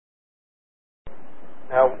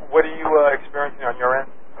Now, what are you experiencing on your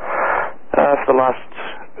end? For the last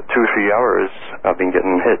 2-3 hours, I've been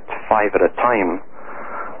getting hit 5 at a time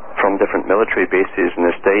from different military bases in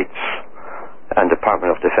the States and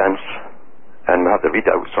Department of Defense, and we have the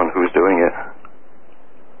readouts on who's doing it.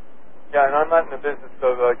 Yeah, and I'm not in the business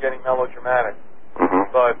of getting melodramatic,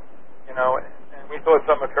 but, you know, and we thought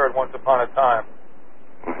something occurred once upon a time.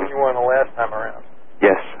 You weren't the last time around.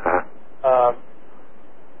 Yes.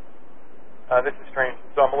 This is strange.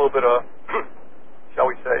 So I'm a little bit, shall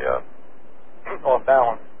we say, off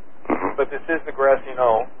balance. But this is the Grassy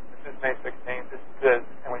Knoll. This is May 16th. This is Biz,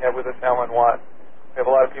 and we have with us Alan Watt. We have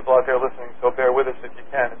a lot of people out there listening, so bear with us if you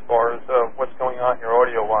can as far as what's going on here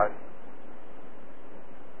audio-wise.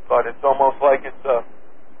 But it's almost like it's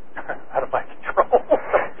out of my control.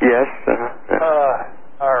 Yes.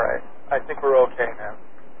 All right. I think we're okay now.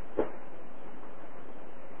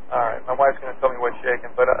 All right. My wife's going to tell me what's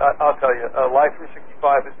shaking, but I'll tell you. Live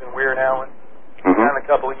 365 has been weird, Alan. I've gotten a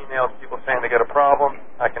couple of emails, people saying they got a problem.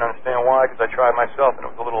 I can understand why, because I tried myself, and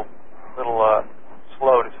it was a little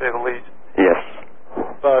slow, to say the least. Yes.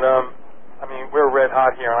 But, I mean, we're red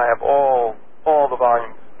hot here, and I have all the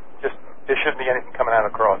volumes. Just, there shouldn't be anything coming out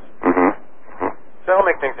across. So that'll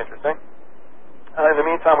make things interesting. In the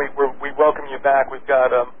meantime, we welcome you back. We've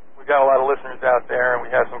got a lot of listeners out there, and we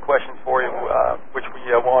have some questions for you, which we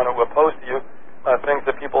want to pose to you. Things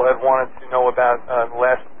that people have wanted to know about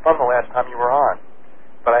from the last time you were on.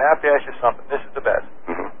 But I have to ask you something. This is the best.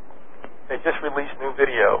 They just released new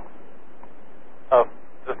video of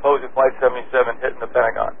the supposed Flight 77 hitting the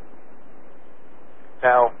Pentagon.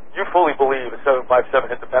 Now, you fully believe a 757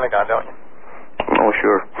 hit the Pentagon, don't you? Oh,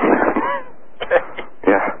 sure.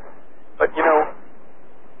 Yeah. But, you know,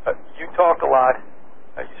 you talk a lot.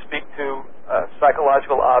 You speak to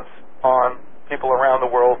psychological ops on people around the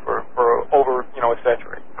world for over, a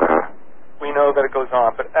century. We know that it goes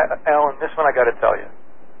on. But, Alan, this one I got to tell you.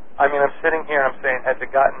 I mean, I'm sitting here and I'm saying, has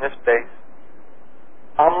it gotten this base?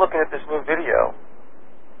 I'm looking at this new video.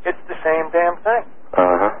 It's the same damn thing.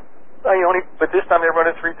 But this time they run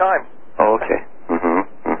it 3 times. Oh, okay.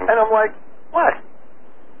 And I'm like, what?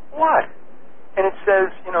 And it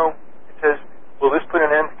says, will this put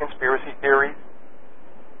an end to conspiracy theories?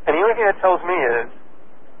 And the only thing that tells me is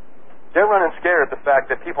they're running scared at the fact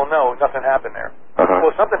that people know nothing happened there.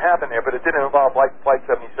 Well, something happened there, but it didn't involve Flight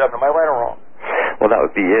 77. Am I right or wrong? Well, that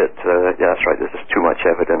would be it. Yeah, that's right. There's just too much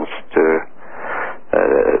evidence to,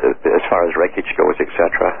 as far as wreckage goes, etc.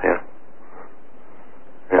 Yeah.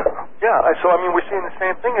 So, I mean, we're seeing the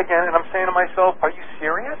same thing again, and I'm saying to myself, are you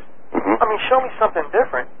serious? I mean, show me something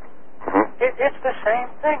different. It's the same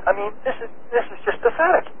thing. I mean, this is just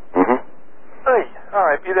pathetic. Hey, all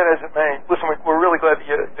right, be that as it may. Listen, we're really glad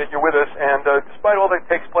that you're with us, and despite all that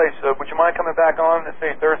takes place, would you mind coming back on,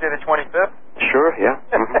 say, Thursday the 25th? Sure, yeah.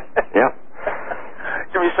 Yeah.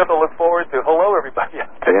 Give me something to look forward to. Hello, everybody.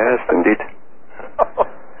 Yes, indeed.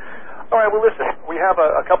 All right, well, listen, we have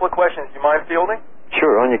a couple of questions. Do you mind fielding?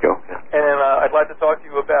 Sure, on you go. Yeah. And I'd like to talk to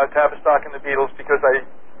you about Tavistock and the Beatles, because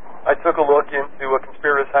I took a look into a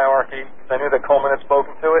conspiracy hierarchy, because I knew that Coleman had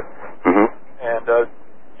spoken to it. And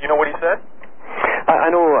you know what he said? I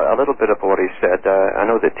know a little bit about what he said. I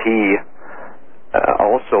know that he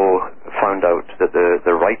also found out that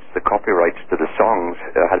the copyrights to the songs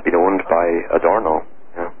had been owned by Adorno.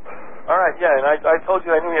 Yeah. All right, yeah, and I told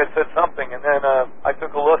you I knew he had said something, and then I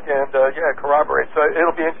took a look, and it corroborates. So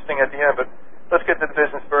it'll be interesting at the end, but let's get to the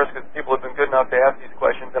business first, because people have been good enough to ask these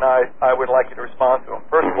questions, and I would like you to respond to them.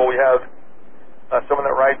 First of all, we have someone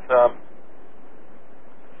that writes,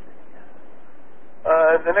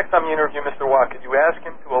 the next time you interview Mr. Watt, could you ask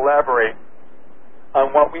him to elaborate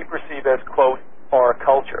on what we perceive as, quote, our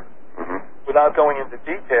culture? Without going into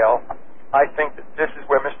detail, I think that this is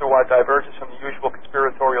where Mr. Watt diverges from the usual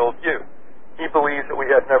conspiratorial view. He believes that we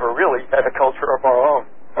have never really had a culture of our own.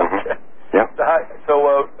 Okay. Yeah.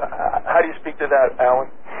 So how do you speak to that, Alan?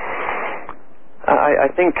 I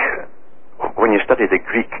think when you study the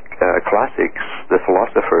Greek classics, the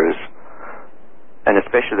philosophers, and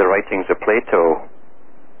especially the writings of Plato,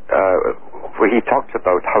 where he talks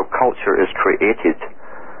about how culture is created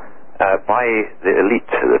by the elite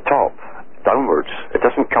at the top, downwards. It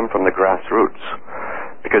doesn't come from the grassroots,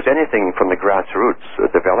 because anything from the grassroots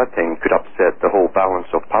developing could upset the whole balance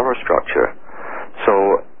of power structure.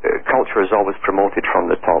 So culture is always promoted from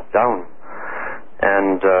the top down.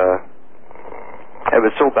 And it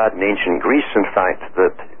was so bad in ancient Greece, in fact,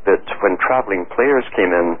 that when traveling players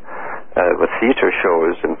came in with theater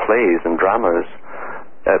shows and plays and dramas,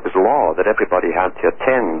 it was law that everybody had to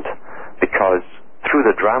attend, because through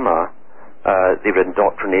the drama they would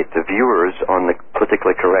indoctrinate the viewers on the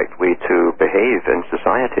politically correct way to behave in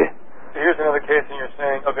society. So here's another case, and you're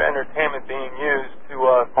saying, of entertainment being used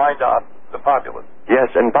to mind-off the populace. Yes,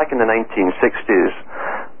 and back in the 1960s,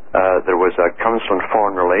 there was a Council on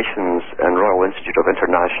Foreign Relations and Royal Institute of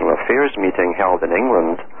International Affairs meeting held in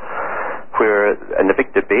England, where, and the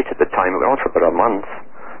big debate at the time, it went on for about a month,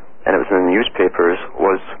 and it was in the newspapers,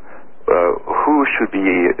 was who should be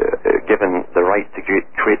given the right to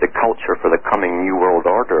create the culture for the coming New World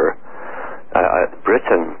Order.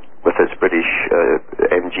 Britain, with its British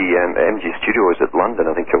MG Studios at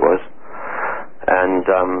London, I think it was, and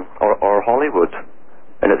or Hollywood.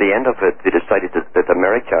 And at the end of it, they decided that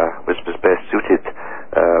America was best suited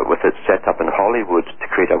with its setup in Hollywood to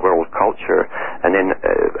create a world culture, and then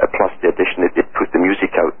plus the addition that they put the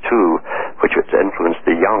music out too, which would influence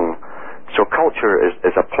the young. So culture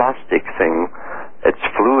is a plastic thing. It's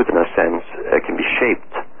fluid in a sense. It can be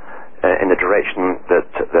shaped in the direction that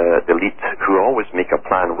the elite, who always make a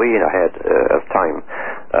plan way ahead of time,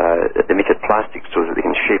 they make it plastic so that they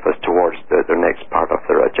can shape us towards their next part of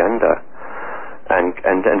their agenda.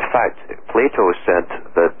 And in fact, Plato said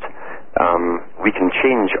that we can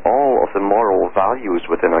change all of the moral values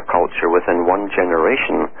within a culture within one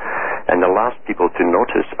generation, and the last people to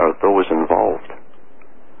notice are those involved.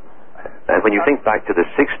 And when you think back to the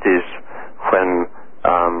 60s, when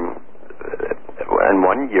in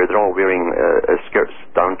one year they're all wearing skirts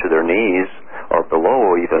down to their knees, or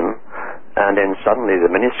below even, and then suddenly the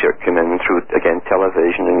miniskirt came in through, again,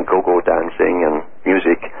 television and go-go dancing and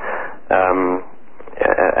music,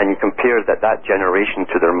 and you compare that generation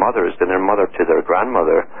to their mothers, then their mother to their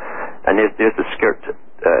grandmother, and there's the skirt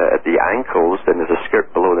at the ankles, then there's a skirt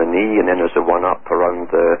below the knee, and then there's a one up around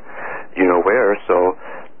the you-know-where, so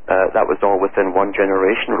that was all within one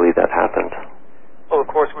generation, really, that happened. Well, of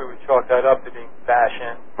course, we would chalk that up to being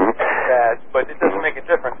fashion, fads, but it doesn't make a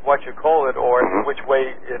difference what you call it or which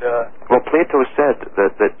way it... Well, Plato said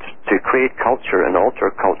that to create culture and alter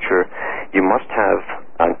culture, you must have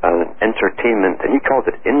an entertainment, and he called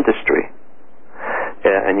it industry,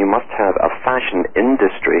 and you must have a fashion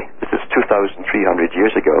industry. This is 2,300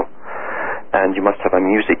 years ago, and you must have a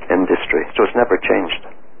music industry, so it's never changed.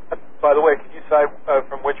 By the way, could you cite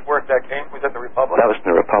from which work that came? Was that the Republic? That was in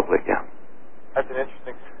the Republic, yeah. That's an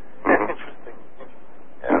interesting book.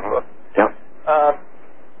 Yeah.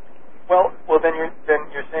 Well, then you're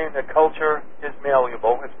saying that culture is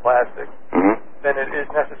malleable, it's plastic. Then it is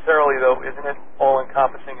necessarily, though, isn't it,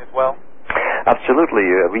 all-encompassing as well? Absolutely.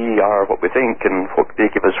 We are what we think, and they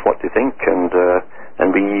give us what they think, and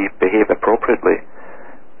we behave appropriately.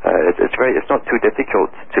 It's not too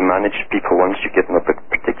difficult to manage people once you give them a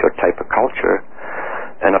particular type of culture.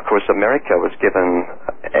 And of course, America was given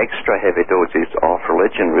extra heavy doses of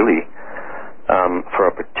religion, really, for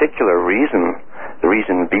a particular reason. The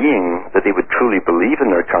reason being that they would truly believe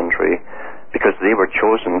in their country, because they were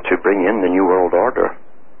chosen to bring in the New World Order.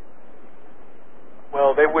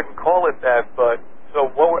 Well, they wouldn't call it that, but so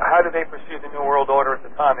how did they perceive the New World Order at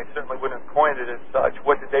the time? They certainly wouldn't have coined it as such.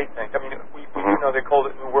 What did they think? I mean, we do know they called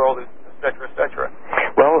it New World, et cetera, et cetera.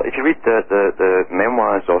 Well, if you read the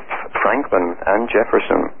memoirs of Franklin and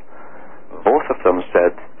Jefferson, both of them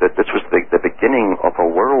said that this was the beginning of a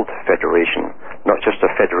world federation, not just a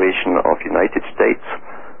federation of United States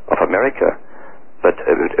of America, but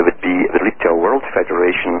it would lead to a world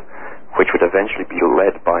federation which would eventually be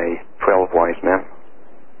led by 12 wise men.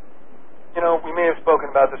 You know, we may have spoken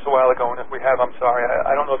about this a while ago, and if we have, I'm sorry.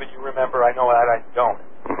 I don't know that you remember. I know that I don't.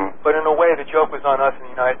 But in a way, the joke was on us in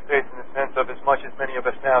the United States in the sense of as much as many of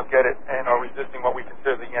us now get it and are resisting what we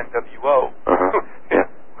consider the NWO. Yeah.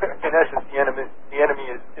 In essence, the enemy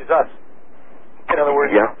is us. In other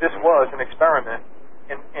words, this was an experiment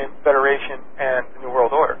in Federation and the New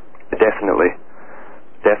World Order. Definitely.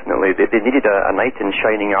 They needed a knight in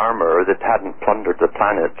shining armor that hadn't plundered the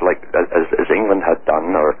planet like as England had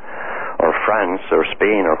done, or France or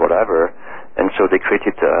Spain or whatever, and so they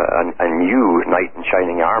created a new knight in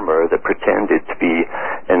shining armor that pretended to be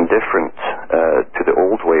indifferent to the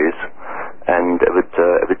old ways, and it would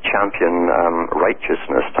champion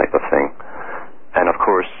righteousness type of thing. And of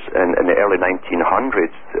course, in the early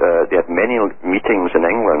 1900s, they had many meetings in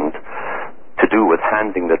England to do with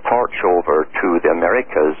handing the torch over to the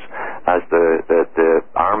Americas as the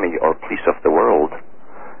army or police of the world.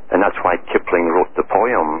 And that's why Kipling wrote the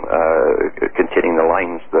poem containing the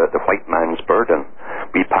lines, the white man's burden.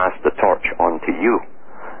 We pass the torch on to you.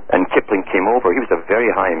 And Kipling came over. He was a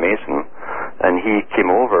very high Mason, and he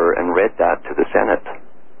came over and read that to the Senate.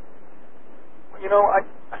 You know,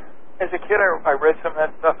 as a kid, I read some of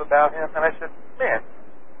that stuff about him, and I said, man,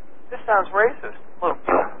 this sounds racist. Look,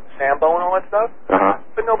 Sambo and all that stuff. Uh-huh.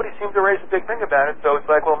 But nobody seemed to raise a big thing about it, so it's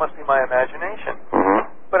like, well, it must be my imagination. Mm-hmm.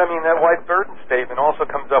 But, I mean, that white burden statement also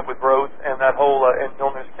comes up with Rhodes and that whole and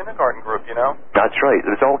Milner's kindergarten group, you know? That's right.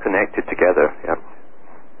 It was all connected together, yeah.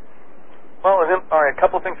 Well, and then, all right, a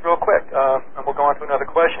couple of things real quick, and we'll go on to another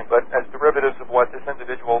question, but as derivatives of what this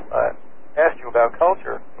individual asked you about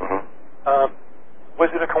culture, was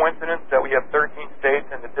it a coincidence that we have 13 states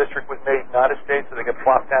and the district was made not a state so they could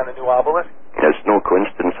plop down a new obelisk? There's no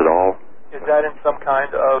coincidence at all. Is that in some kind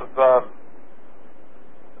of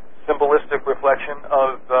symbolistic reflection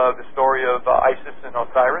of the story of Isis and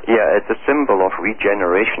Osiris? Yeah, it's a symbol of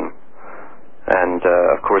regeneration. And,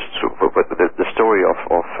 of course, the story of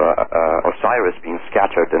Osiris being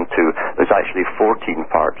scattered into, there's actually 14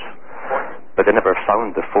 parts. But they never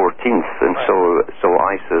found the 14th, and so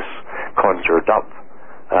Isis conjured up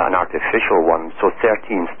an artificial one. So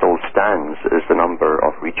 13 still stands as the number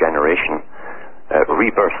of regeneration,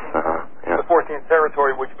 rebirth. Yeah. The 14th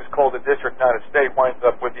territory, which was called a district, not a state, winds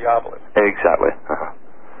up with the obelisk. Exactly.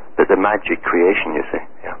 The magic creation, you see.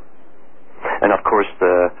 Yeah. And of course,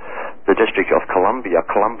 the District of Columbia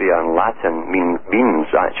in Latin means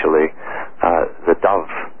actually the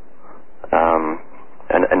dove.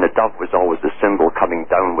 And the dove was always the symbol coming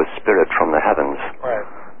down with spirit from the heavens, right.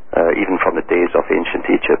 Even from the days of ancient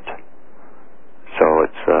Egypt. So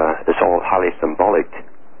it's all highly symbolic.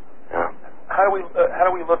 Yeah. How do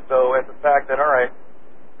we look though at the fact that, all right,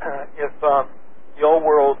 if the old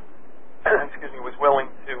world, was willing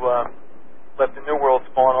to let the new world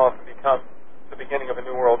spawn off and become the beginning of a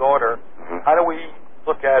new world order, how do we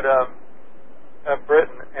look at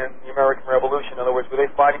Britain and the American Revolution? In other words, were they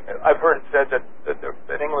fighting? I've heard it said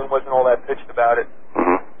that England wasn't all that pitched about it.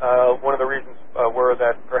 One of the reasons were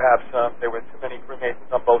that perhaps there were too many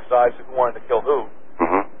Freemasons on both sides who wanted to kill who.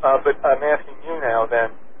 But I'm asking you now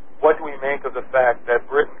then, what do we make of the fact that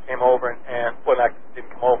Britain came over and well, not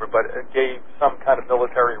didn't come over, but gave some kind of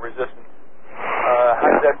military resistance? How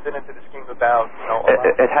does that fit into the scheme about,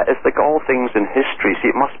 it's like all things in history.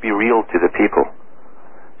 See, it must be real to the people.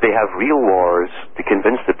 They have real wars to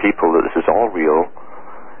convince the people that this is all real,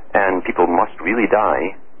 and people must really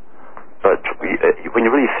die. But when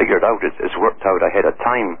you really figure it out, it's worked out ahead of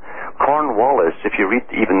time. Cornwallis, if you read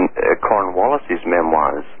even Cornwallis's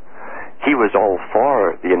memoirs, he was all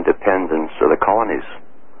for the independence of the colonies.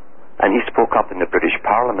 And he spoke up in the British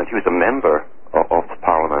Parliament. He was a member of the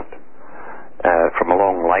Parliament from a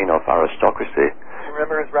long line of aristocracy. Do you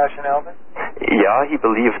remember his rationale then? Yeah, he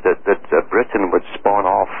believed that Britain would spawn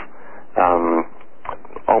off,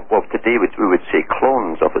 well, today we would say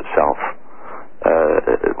clones of itself.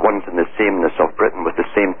 Ones in the sameness of Britain with the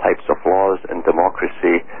same types of laws and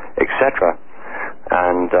democracy, etc.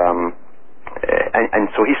 And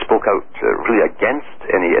so he spoke out really against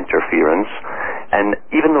any interference, and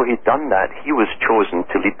even though he'd done that, he was chosen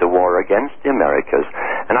to lead the war against the Americas,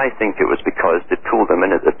 and I think it was because they pulled him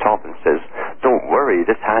in at the top and says, don't worry,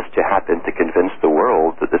 this has to happen to convince the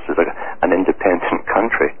world that this is an independent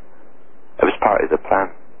country. It was part of the plan.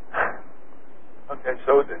 Okay,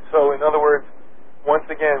 so in other words, once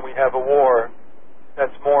again, we have a war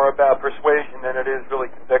that's more about persuasion than it is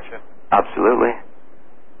really conviction. Absolutely.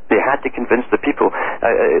 They had to convince the people.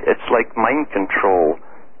 It's like mind control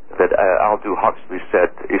that Aldous Huxley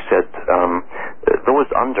said. He said, those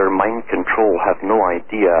under mind control have no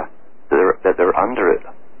idea that they're under it.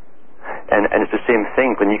 And it's the same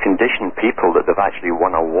thing when you condition people that they've actually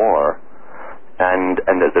won a war and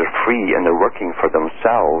that they're free and they're working for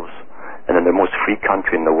themselves and in the most free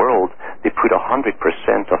country in the world, they put 100%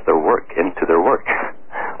 of their work into their work,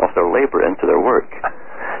 of their labor into their work.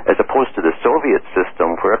 As opposed to the Soviet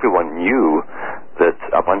system where everyone knew that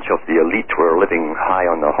a bunch of the elite were living high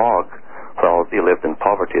on the hog while they lived in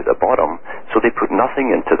poverty at the bottom, so they put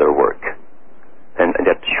nothing into their work and they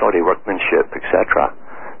had shoddy workmanship, etc.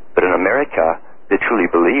 But in America, they truly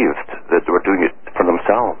believed that they were doing it for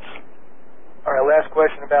themselves. All right, last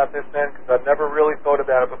question about this then, because I've never really thought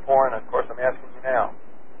about it before, and of course I'm asking you now.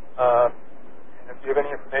 If you have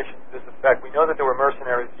any information to this effect, we know that there were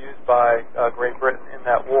mercenaries used by Great Britain in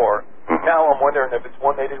that war. Now I'm wondering if it's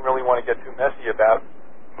one they didn't really want to get too messy about.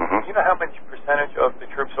 Do you know how much percentage of the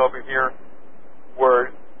troops over here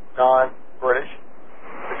were non-British,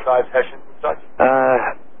 besides Hessians and such?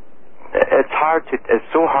 It's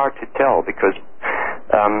so hard to tell because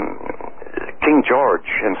King George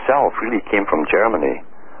himself really came from Germany,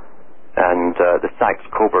 and the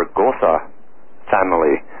Saxe-Coburg-Gotha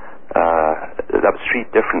family. That was 3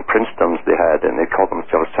 different princedoms they had, and they called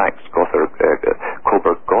themselves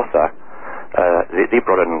Saxe-Coburg-Gotha. They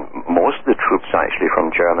brought in most of the troops actually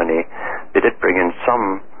from Germany. They did bring in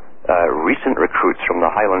some recent recruits from the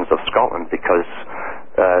Highlands of Scotland because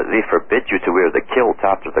they forbid you to wear the kilt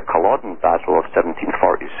after the Culloden Battle of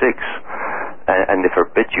 1746, and they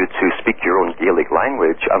forbid you to speak your own Gaelic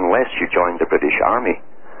language unless you joined the British Army.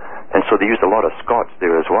 And so they used a lot of Scots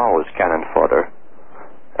there as well as cannon fodder.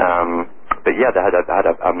 But yeah, they had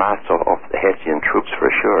a mass of Hessian troops for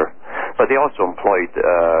sure. But they also employed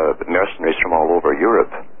mercenaries from all over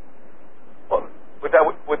Europe. Well, would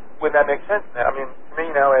that make sense now? I mean, to me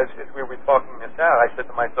now, as we were talking this out, I said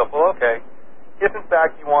to myself, well, okay, if in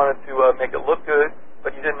fact you wanted to make it look good,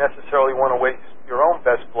 but you didn't necessarily want to waste your own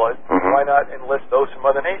best blood, why not enlist those from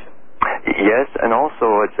other nations? Yes, and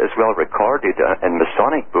also it's well recorded in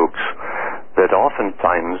Masonic books that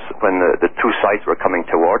oftentimes when the two sides were coming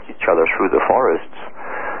towards each other through the forests,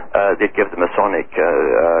 they'd give the Masonic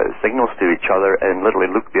signals to each other and literally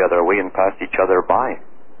look the other way and pass each other by.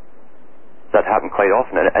 That happened quite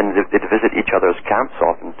often, and they'd visit each other's camps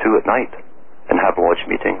often too at night and have lodge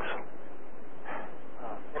meetings.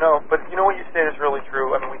 But you know what you say is really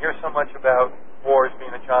true. I mean, we hear so much about wars being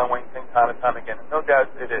a John Wayne thing time and time again, and no doubt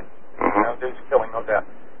it is. There's killing, no doubt.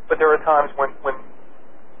 But there are times when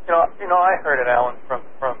I heard it, Alan, from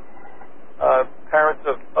parents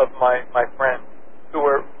of my friends who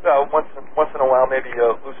were once in a while maybe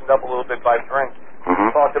loosened up a little bit by drink.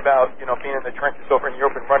 Talked about being in the trenches over in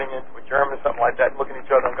Europe and running into a German or something like that, and looking at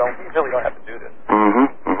each other and going, "We really don't have to do this."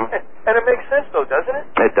 And it makes sense, though, doesn't it?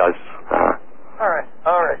 It does. All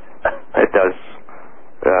right. It does.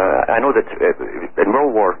 I know that in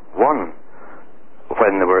World War I,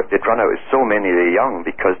 when they'd run out of so many of the young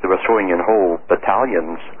because they were throwing in whole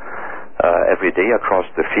battalions every day across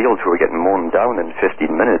the field who were getting mown down in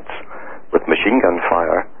 15 minutes with machine gun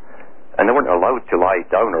fire, and they weren't allowed to lie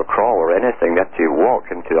down or crawl or anything. They had to walk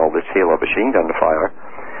into all this hail of machine gun fire.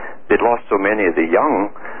 They'd lost so many of the young,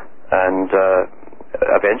 and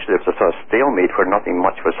eventually there was a sort of stalemate where nothing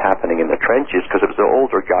much was happening in the trenches because it was the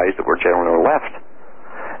older guys that were generally left,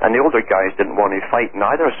 and the older guys didn't want to fight on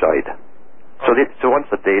either side. So once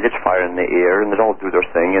a day they'd fire in the air and they'd all do their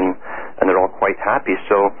thing, and they're all quite happy.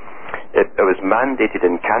 So it was mandated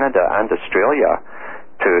in Canada and Australia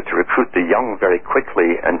to recruit the young very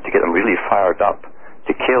quickly and to get them really fired up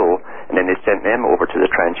to kill, and then they sent them over to the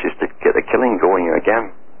trenches to get the killing going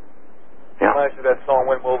again. Yeah. Reminds me of that song,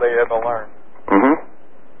 "When Will They Ever Learn?"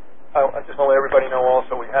 I just want to let everybody know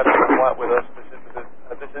also we have a lot with us.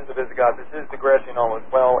 This is the Visigoth. This is the Grassy Knoll as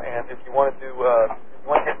well. And if you want to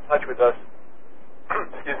get in touch with us,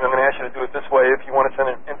 excuse me, I'm going to ask you to do it this way. If you want to send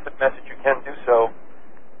an instant message, you can do so.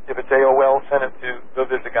 If it's AOL, send it to the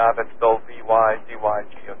Visigoth. That's spelled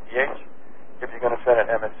VYGYGOTH. If you're going to send an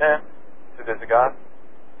MSN to Visigoth,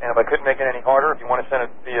 and if I couldn't make it any harder, if you want to send it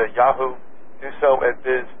via Yahoo, do so at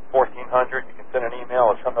Viz1400. You can send an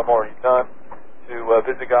email, as some have already done, to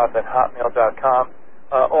Visigoth@hotmail.com.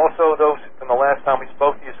 Also, those from the last time we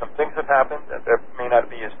spoke to you, some things have happened that may not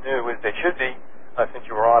be as new as they should be since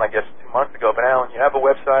you were on, I guess, 2 months ago. But Alan, you have a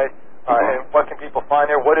website, and what can people find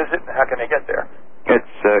there? What is it, and how can they get there?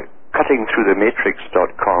 It's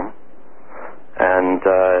cuttingthroughthematrix.com, and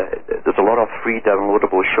there's a lot of free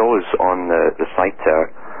downloadable shows on the site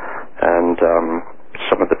there, and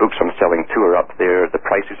some of the books I'm selling too are up there. The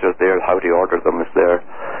prices are there. How to order them is there,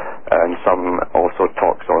 and some also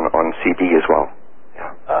talks on CD as well.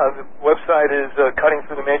 The website is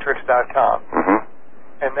cuttingthroughthematrix.com,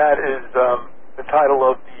 and that is the title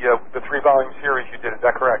of the 3-volume series you did. Is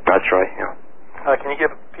that correct? That's right. Yeah. Can you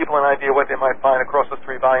give people an idea what they might find across those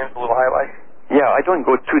 3 volumes? A little highlight. Yeah, I don't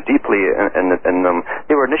go too deeply in them.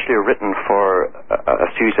 They were initially written for a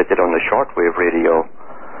series I did on the shortwave radio,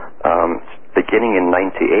 beginning in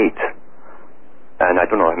 '98, and I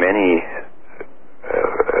don't know how many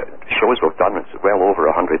shows we've done. It's well over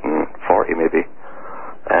 140 maybe.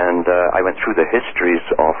 And I went through the histories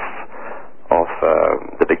of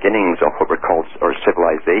the beginnings of what were called our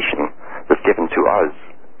civilization was given to us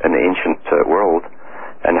in the ancient world,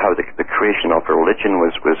 and how the creation of religion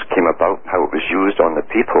came about, how it was used on the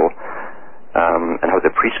people, and how the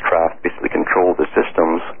priestcraft basically controlled the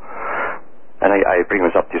systems. And I bring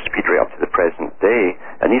this up to speed right up to the present day.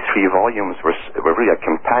 And these 3 volumes were really a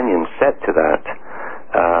companion set to that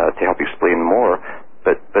to help explain more.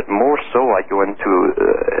 But more so, I go into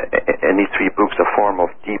in these 3 books a form of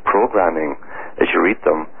deprogramming as you read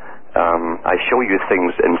them. I show you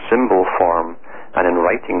things in symbol form and in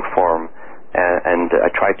writing form, and I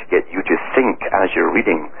try to get you to think as you're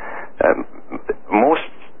reading. Most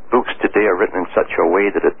books today are written in such a way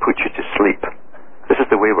that it puts you to sleep. This is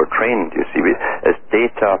the way we're trained, you see. As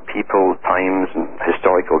data, people, times, and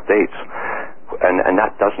historical dates. And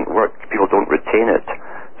that doesn't work. People don't retain it.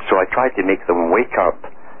 So I try to make them wake up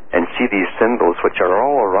and see these symbols, which are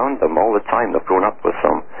all around them all the time. They've grown up with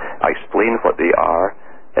them. I explain what they are.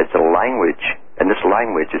 It's a language, and this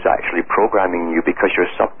language is actually programming you because your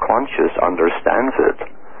subconscious understands it,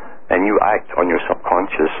 and you act on your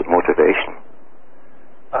subconscious motivation.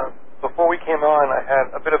 Before we came on, I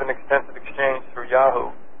had a bit of an extensive exchange through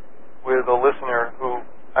Yahoo with a listener who,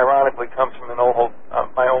 ironically, comes from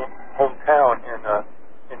my own hometown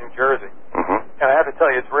in New Jersey. And I have to tell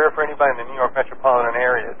you, it's rare for anybody in the New York metropolitan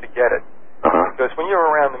area to get it. Because when you're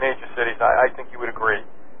around the major cities, I think you would agree,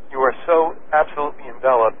 you are so absolutely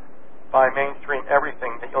enveloped by mainstream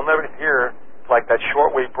everything that you'll never hear like that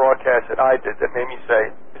shortwave broadcast that I did that made me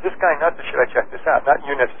say, is this guy nuts or should I check this out? Not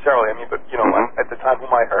you necessarily, but, at the time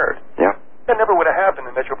whom I heard. Yeah. That never would have happened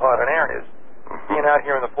in metropolitan areas. Being out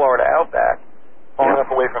here in the Florida Outback, far enough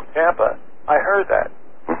away from Tampa, I heard that.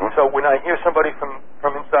 So when I hear somebody from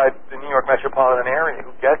inside the New York metropolitan area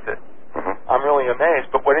who gets it, I'm really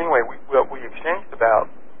amazed. But anyway, what we exchanged about,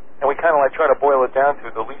 and we kind of try to boil it down to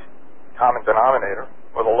the least common denominator,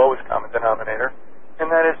 or the lowest common denominator, and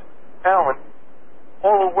that is, Alan,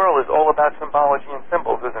 all the world is all about symbology and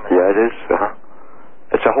symbols, isn't it? Yeah, it is.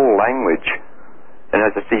 It's a whole language. And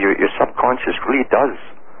as I say, your subconscious really does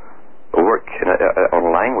work on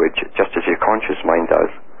language just as your conscious mind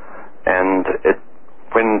does. And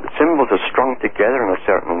when symbols are strung together in a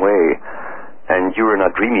certain way, and you're in a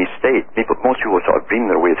dreamy state, most people sort of dream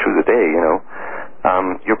their way through the day,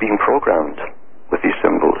 you're being programmed with these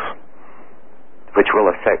symbols, which will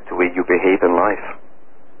affect the way you behave in life.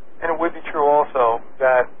 And it would be true also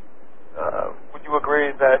that, would you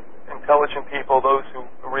agree that intelligent people, those who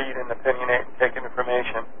read and opinionate and take in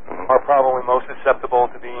information, are probably most susceptible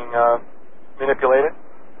to being manipulated?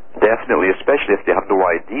 Definitely, especially if they have no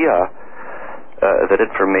idea that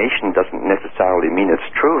information doesn't necessarily mean it's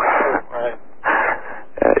true. Right.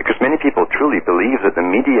 Because many people truly believe that the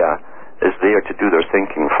media is there to do their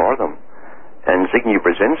thinking for them. And Zbigniew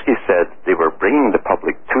Brzezinski said they were bringing the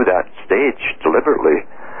public to that stage deliberately,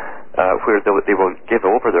 where they will give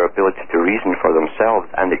over their ability to reason for themselves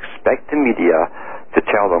and expect the media to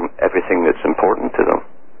tell them everything that's important to them.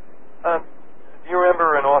 Do you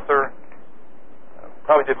remember an author,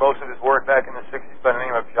 probably did most of his work back in the 60s by the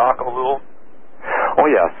name of Jacques Ellul? Oh,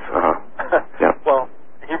 yes. Yeah. Well,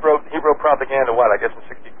 he wrote Propaganda, I guess in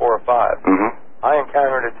 64 or 5. I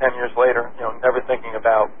encountered it 10 years later, never thinking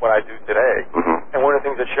about what I do today. And one of the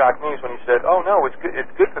things that shocked me is when he said, oh, no, it's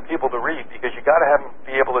good for people to read because you got to have them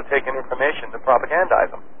be able to take in information to propagandize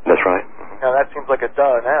them. That's right. Now, that seems like a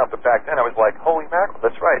duh now, but back then I was like, holy mackerel,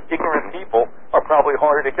 that's right. Ignorant people are probably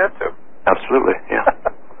harder to get to. Absolutely, yeah.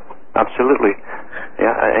 Absolutely.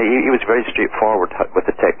 Yeah, he was very straightforward with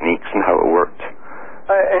the techniques and how it worked.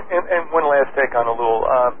 And one last take on Ellul.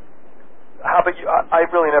 How about you? I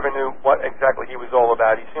really never knew what exactly he was all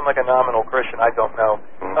about. He seemed like a nominal Christian. I don't know.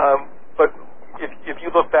 But if you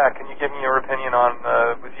look back, can you give me your opinion on,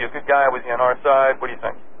 was he a good guy? Was he on our side? What do you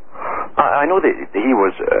think? I know that he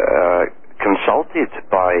was consulted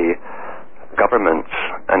by governments,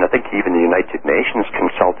 and I think even the United Nations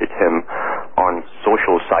consulted him on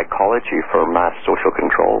social psychology for mass social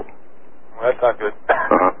control. Well, that's not good.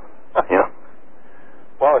 Yeah.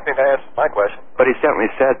 Well, I think I answered my question. But he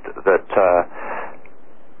certainly said that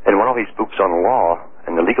in one of his books on law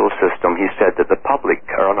and the legal system, he said that the public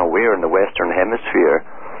are unaware in the Western Hemisphere,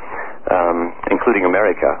 including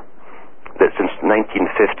America, that since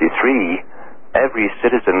 1953, every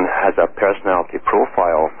citizen has a personality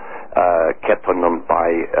profile kept on them by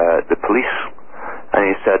the police. And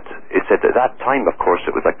he said at that time, of course,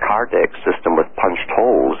 it was a Cardex system with punched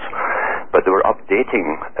holes, but they were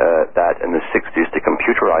updating that in the 60s to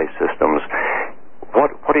computerized systems.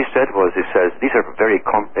 What he said was, he says, these are very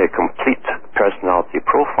complete personality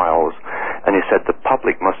profiles, and he said the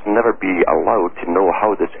public must never be allowed to know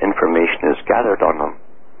how this information is gathered on them.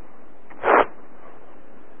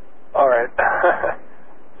 All right.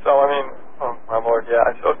 So, oh my Lord,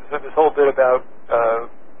 yeah. So this whole bit about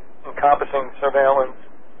encompassing surveillance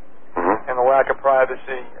and the lack of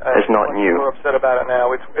privacy. It's not new. We're upset about it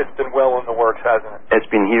now. It's been well in the works, hasn't it? It's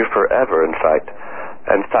been here forever, in fact.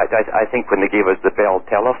 In fact, I think when they gave us the Bell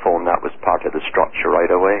telephone, that was part of the structure right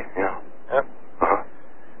away. Yeah. Yep.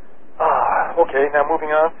 Okay, now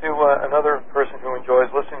moving on to another person who enjoys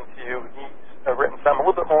listening to you. He's written something a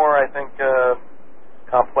little bit more, I think,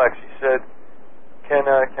 complex. He said, can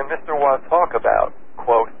Mr. Watt talk about,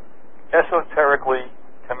 quote, esoterically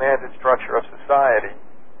commanded structure of society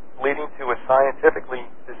leading to a scientifically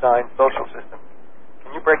designed social system?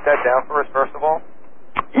 Can you break that down for us, first of all?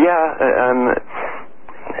 Yeah,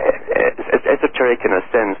 it's esoteric in a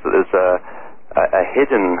sense that there's a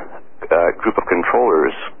hidden group of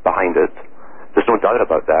controllers behind it. There's no doubt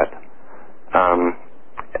about that.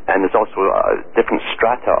 And there's also different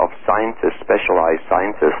strata of scientists, specialized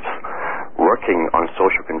scientists, working on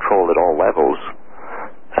social control at all levels,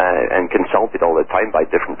 and consulted all the time by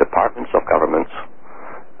different departments of governments.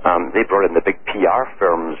 They brought in the big PR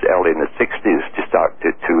firms early in the 60s to start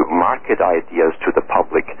to market ideas to the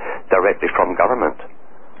public directly from government.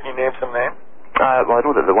 Can you name some names? Well, I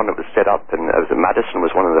know that the one that was set up, and Madison was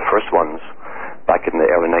one of the first ones back in the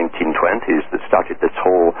early 1920s that started this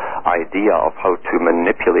whole idea of how to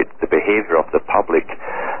manipulate the behavior of the public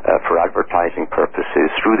for advertising purposes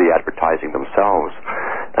through the advertising themselves.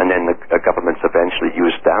 And then the governments eventually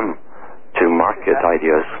used them to market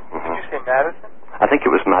ideas. Did you say Madison? I think it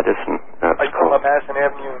was Madison. Are you talking about Madison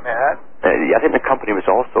Avenue in Manhattan? Yeah, I think the company was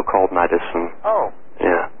also called Madison. Oh.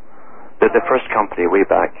 Yeah. The first company way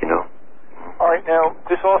back, you know. All right, now,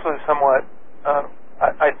 this also is somewhat,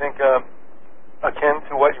 I think, akin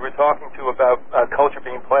to what you were talking to about culture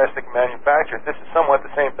being plastic manufactured. This is somewhat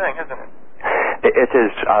the same thing, isn't it? It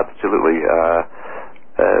is, absolutely.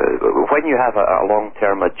 When you have a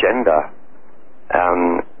long-term agenda,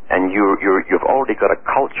 and you've already got a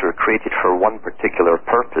culture created for one particular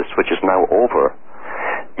purpose, which is now over,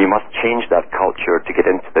 you must change that culture to get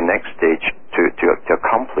into the next stage to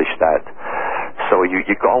accomplish that. So you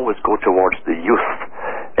always go towards the youth,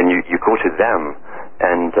 and you go to them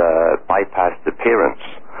and bypass the parents.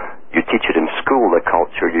 You teach it in school, the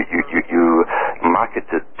culture. You market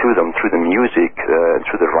it to them through the music,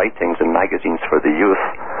 through the writings and magazines for the youth,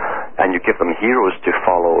 and you give them heroes to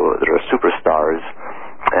follow that are superstars.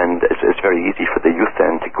 And it's very easy for the youth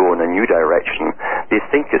then to go in a new direction. They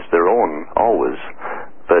think it's their own, always,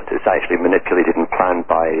 but it's actually manipulated and planned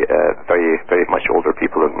by very, very much older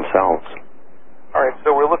people than themselves. All right,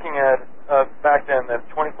 so we're looking at, back then, that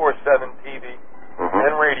 24/7 TV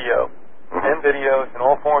and radio and videos and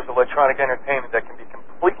all forms of electronic entertainment that can be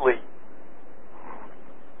completely,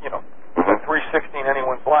 360 in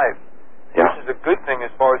anyone's life. Yeah. This is a good thing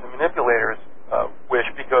as far as the manipulators wish,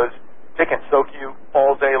 because they can soak you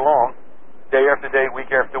all day long, day after day,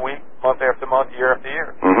 week after week, month after month, year after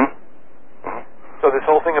year. So this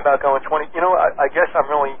whole thing about going 20, I guess I'm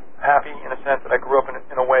really happy in a sense that I grew up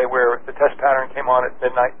in a way where the test pattern came on at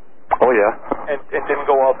midnight. Oh, yeah. And didn't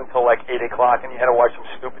go off until like 8 o'clock, and you had to watch some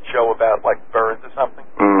stupid show about like birds or something.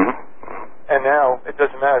 And now it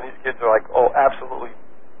doesn't matter. These kids are like, absolutely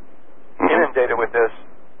inundated with this.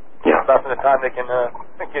 Yeah. About from the time they can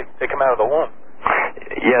they come out of the womb.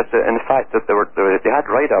 Yes, in fact, that they had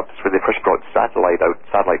write-ups when they first brought satellite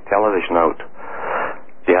television out.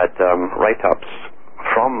 They had write-ups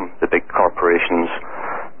from the big corporations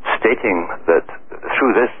stating that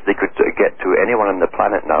through this they could get to anyone on the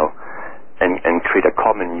planet now and create a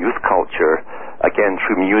common youth culture, again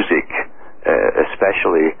through music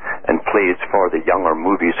especially, and plays for the young or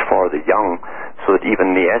movies for the young, so that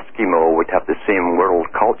even the Eskimo would have the same world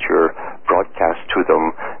culture broadcast to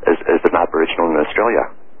them as an Aboriginal in Australia.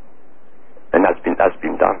 And that's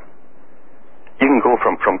been done. You can go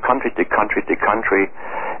from country to country to country,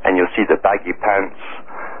 and you'll see the baggy pants,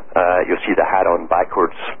 you'll see the hat on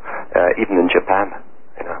backwards, even in Japan.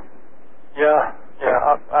 Yeah.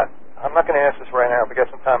 I'm not going to ask this right now. If we got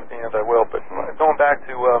some time at the end, I will. But going back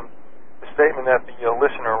to the statement that the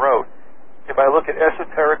listener wrote, if I look at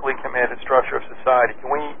esoterically commanded structure of society, can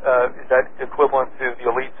we? Is that equivalent to the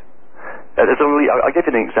elites? I'll give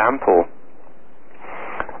you an example.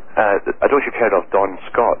 I don't know if you've heard of Don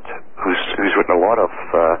Scott, who's written a lot of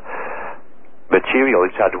material.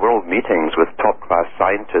 He's had world meetings with top-class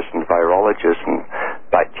scientists and virologists and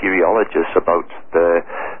bacteriologists about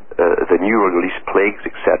the new release plagues,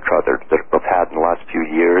 etc., that we've had in the last few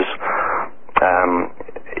years.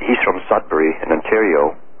 He's from Sudbury in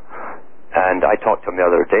Ontario, and I talked to him the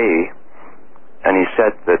other day, and he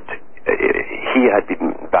said that he had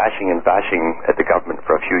been bashing at the government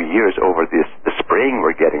for a few years over the spraying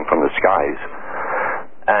we're getting from the skies,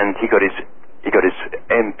 and he got his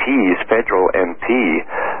MP, his federal MP,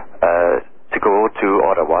 to go to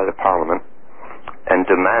Ottawa, the Parliament, and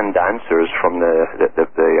demand answers from the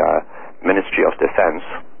Ministry of Defence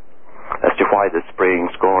as to why the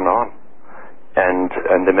spraying's going on. And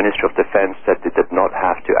the Ministry of Defence said they did not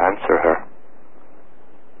have to answer her.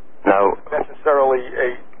 Now, necessarily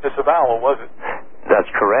a disavowal, was it? That's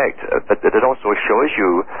correct, but it also shows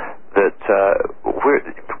you that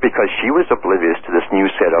because she was oblivious to this new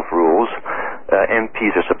set of rules,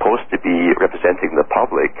 MPs are supposed to be representing the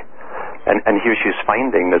public, and here she's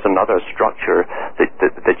finding there's another structure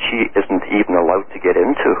that she isn't even allowed to get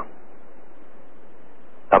into.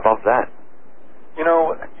 Above that,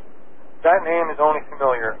 that that name is only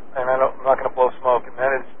familiar, and I'm not going to blow smoke, and that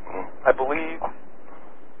is, I believe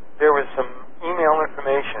there was some email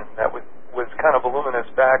information that was kind of voluminous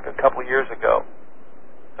back a couple of years ago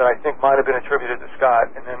that I think might have been attributed to Scott,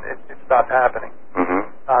 and then it stopped happening.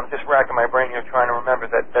 I'm just racking my brain here trying to remember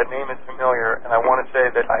that name is familiar, and I want to say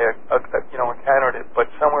that I encountered it, but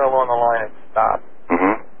somewhere along the line it stopped.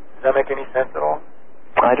 Does that make any sense at all?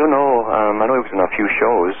 I don't know. I know he was in a few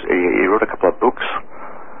shows. He wrote a couple of books.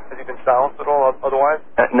 Has he been silenced at all otherwise?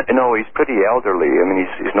 No, he's pretty elderly. I mean,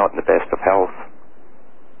 he's not in the best of health.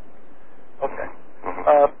 Okay.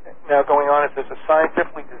 Now, going on, it says a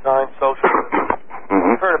scientifically designed socialism.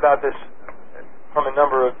 We've heard about this from a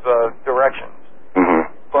number of directions,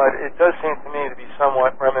 but it does seem to me to be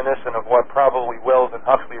somewhat reminiscent of what probably Wells and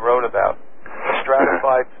Huxley wrote about, a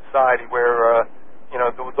stratified society where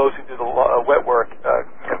those who do the wet work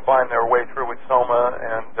can find their way through with soma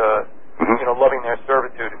and loving their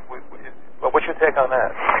servitude. What's your take on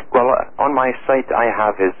that? Well, on my site I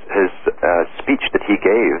have his speech that he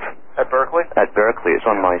gave at Berkeley. At Berkeley, it's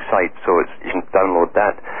on my site, so you can download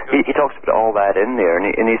that. He talks about all that in there, and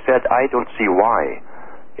he said, I don't see why.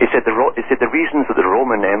 He said the reasons that the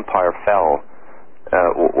Roman Empire fell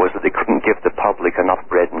was that they couldn't give the public enough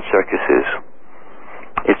bread and circuses.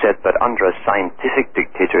 He said, but under a scientific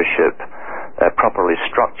dictatorship, properly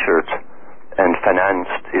structured and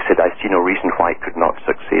financed, he said, I see no reason why it could not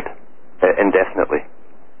succeed indefinitely.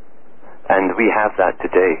 And we have that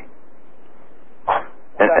today.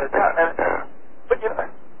 But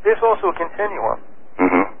there's also a continuum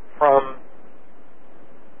from,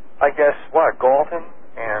 I guess, Galton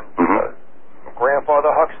and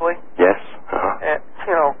Grandfather Huxley. Yes. And,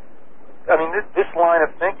 I mean, this line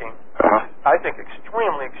of thinking, I think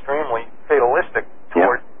extremely, extremely fatalistic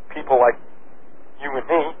toward people like you and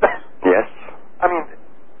me. Yes. I mean,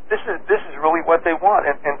 this is really what they want.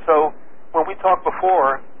 And so when we talked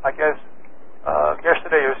before, I guess,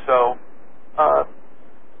 yesterday or so,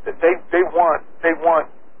 they want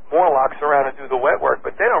Morlocks around to do the wet work,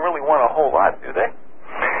 but they don't really want a whole lot, do they?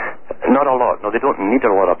 Not a lot. No, they don't need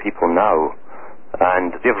a lot of people now,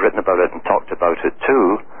 and they've written about it and talked about it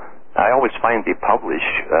too. I always find they publish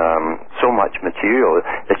so much material.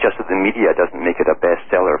 It's just that the media doesn't make it a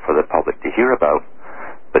bestseller for the public to hear about,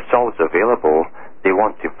 but it's always available. They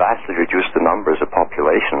want to vastly reduce the numbers of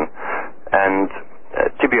population, and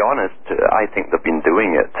to be honest, I think they've been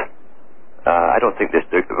doing it. I don't think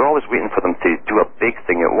we're always waiting for them to do a big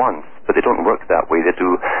thing at once, but they don't work that way. They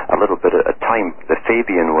do a little bit at a time, the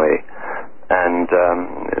Fabian way. And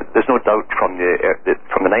there's no doubt from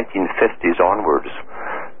the 1950s onwards,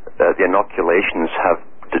 the inoculations have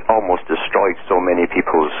almost destroyed so many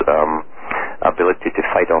people's ability to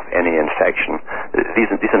fight off any infection.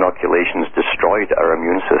 These inoculations destroyed our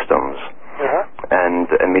immune systems and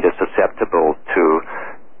made us susceptible to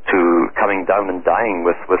coming down and dying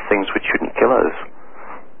with things which shouldn't kill us.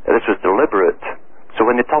 This was deliberate. So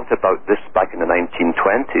when they talked about this back in the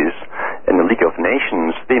 1920s in the League of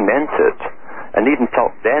Nations, they meant it. And they even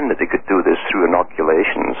thought then that they could do this through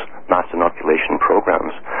inoculations, mass inoculation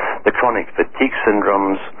programs. The chronic fatigue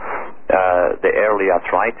syndromes, the early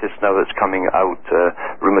arthritis now that's coming out,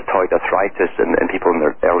 rheumatoid arthritis in people in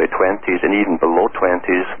their early 20s and even below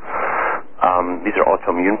 20s. These are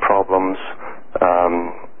autoimmune problems.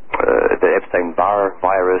 The Epstein-Barr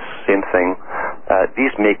virus, same thing.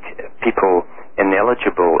 These make people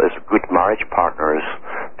ineligible as good marriage partners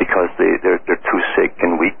because they're too sick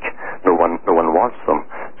and weak. No one wants them.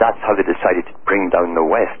 That's how they decided to bring down the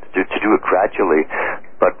West, to do it gradually.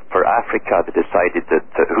 But for Africa, they decided that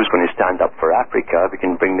who's going to stand up for Africa, we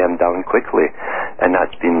can bring them down quickly. And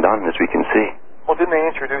that's been done, as we can see. Well, didn't they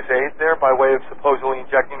introduce AIDS there by way of supposedly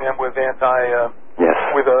injecting them with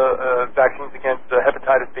vaccines against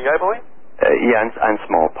hepatitis B, I believe? And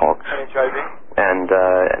smallpox. And HIV? And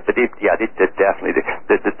they did definitely.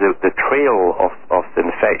 The trail of the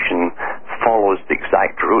infection follows the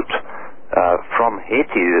exact route from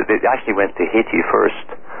Haiti. They actually went to Haiti first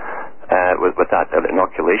with that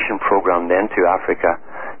inoculation program, then to Africa,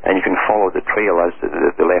 and you can follow the trail as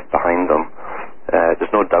they left behind them.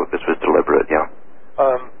 There's no doubt this was deliberate,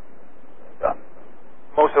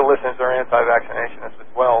 Most of the listeners are anti-vaccinationists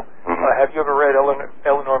as well. Have you ever read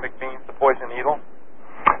Eleanor McBean's The Poison Needle?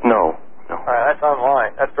 No. All right, that's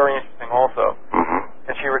online. That's very interesting also.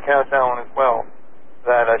 And she recounts, Alan, as well,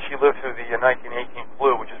 that she lived through the 1918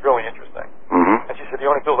 flu, which is really interesting. And she said the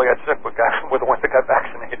only people that got sick were the ones that got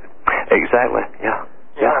vaccinated. Exactly, yeah.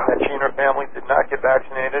 That she and her family did not get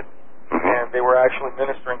vaccinated, and they were actually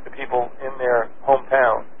ministering to people in their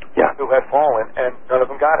hometown who had fallen, and none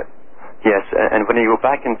of them got it. Yes, and when you go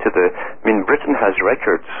back into Britain has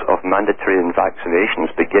records of mandatory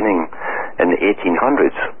vaccinations beginning in the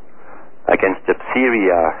 1800s against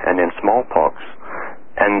diphtheria and then smallpox,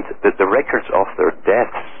 and the records of their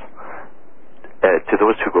deaths to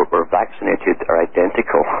those who were vaccinated are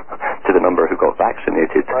identical to the number who got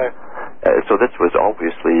vaccinated. Right. So this was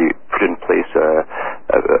obviously put in place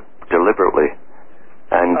deliberately,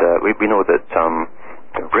 and we know that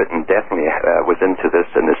Britain definitely was into this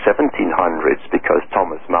in the 1700s because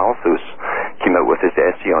Thomas Malthus came out with his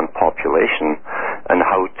essay on population and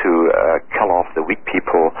how to kill off the weak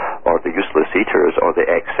people or the useless eaters or the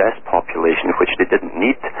excess population, which they didn't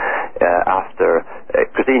need after,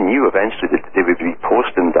 because they knew eventually that they would be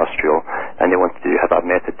post-industrial, and they wanted to have a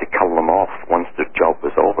method to kill them off once their job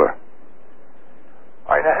was over.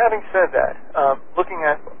 All right. Now, having said that, looking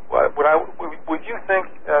at would you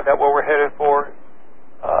think that what we're headed for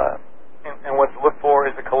and what to look for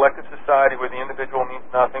is a collective society where the individual means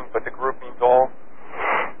nothing but the group means all?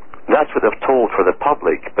 That's what they've told for the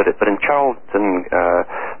public, but in Charles Galton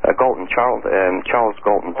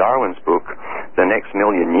Darwin's book, The Next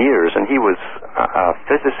Million Years, and he was a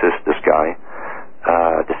physicist, this guy,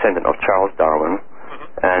 descendant of Charles Darwin,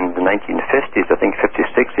 and in the 1950s, I think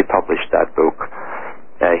 56, he published that book.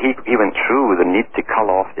 He went through the need to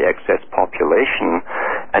cull off the excess population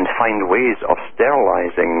and find ways of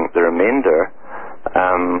sterilizing the remainder,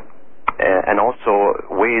 and also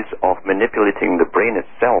ways of manipulating the brain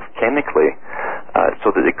itself chemically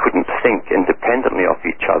so that they couldn't think independently of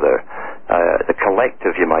each other. The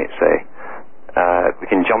collective, you might say. We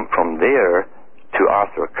can jump from there to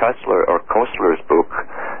Arthur Koestler's book.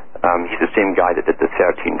 He's the same guy that did the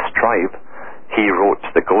 13th Tribe. He wrote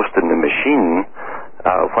The Ghost in the Machine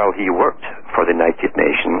while he worked for the United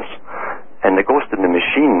Nations. And The Ghost in the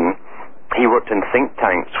Machine, he worked in think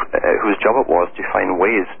tanks whose job it was to find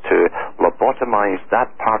ways to lobotomize that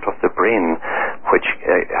part of the brain which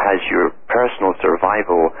has your personal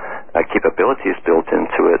survival capabilities built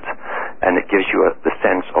into it, and it gives you the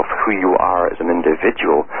sense of who you are as an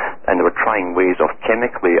individual. And they were trying ways of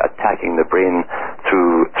chemically attacking the brain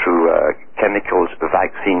through chemicals,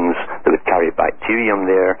 vaccines that would carry bacterium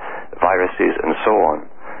there, viruses, and so on.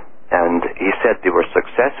 And he said they were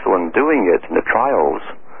successful in doing it in the trials.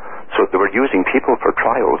 So they were using people for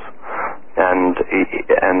trials, and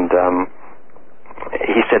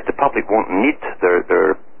he said the public won't need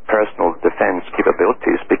their personal defense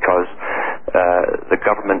capabilities because the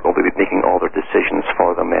government will be making all their decisions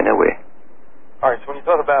for them anyway. All right. So when you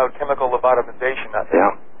talk about chemical lobotomization,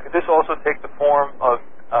 could this also take the form of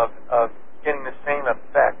getting the same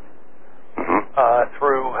effect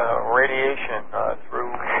through radiation, through...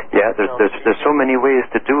 Yeah, there's so many ways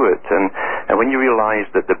to do it, and when you realize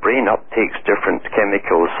that the brain uptakes different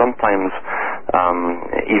chemicals, sometimes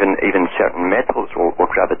even certain metals will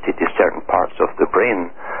gravitate to certain parts of the brain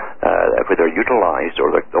where they're utilized,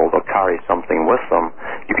 or they'll carry something with them.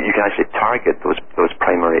 You can actually target those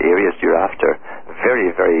primary areas you're after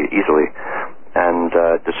very, very easily and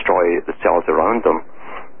destroy the cells around them.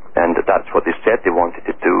 And that's what they said they wanted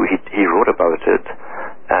to do. He wrote about it,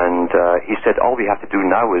 and he said all we have to do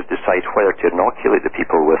now is decide whether to inoculate the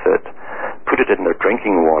people with it, put it in their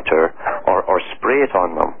drinking water, or spray it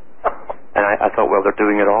on them. And I thought, well, they're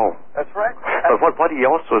doing it all. That's right. But what he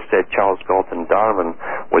also said, Charles Galton Darwin,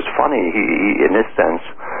 was funny. He in this sense,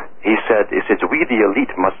 he said, we the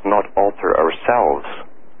elite must not alter ourselves.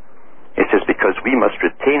 It says, because we must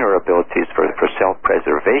retain our abilities for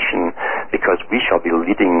self-preservation, because we shall be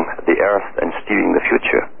leading the earth and steering the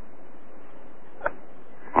future.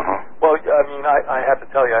 Well, I mean, I have to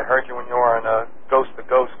tell you, I heard you when you were on Ghost to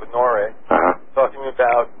Ghost with Norrie, talking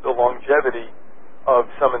about the longevity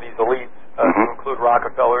of some of these elites, to include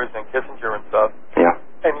Rockefellers and Kissinger and stuff. Yeah.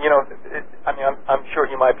 And, you know, I'm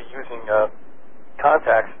sure he might be using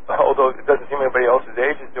contacts, although it doesn't seem anybody else's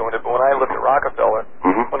age is doing it. But when I looked at Rockefeller,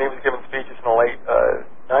 when he was giving speeches in the late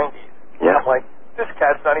 90s, I'm like, this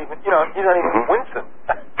cat's not even, he's not even wincing.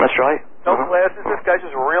 That's right. No glasses. This guy's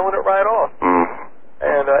just reeling it right off.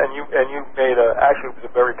 And you made actually it was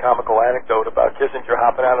a very comical anecdote about Kissinger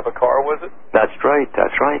hopping out of a car, was it? That's right.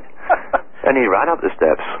 And he ran up the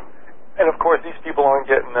steps. And of course, these people aren't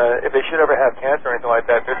getting, if they should ever have cancer or anything like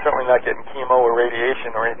that, they're certainly not getting chemo or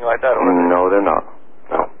radiation or anything like that. No, they're not.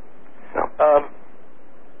 No.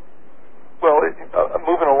 Well,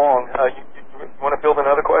 moving along, you want to field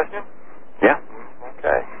another question? Yeah.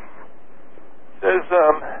 Okay. Says,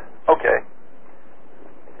 okay.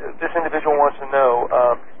 This individual wants to know,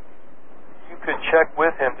 you could check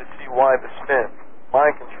with him to see why the spin,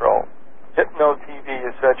 mind control, hypno TV,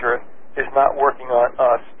 etc., is not working on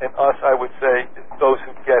us, and us, I would say, is those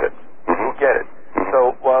who get it. who get it.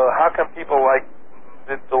 So how come people like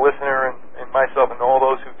the listener and myself and all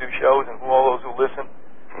those who do shows and all those who listen,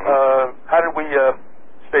 how did we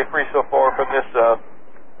stay free so far from this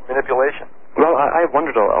manipulation? Well, I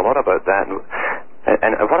wondered a lot about that,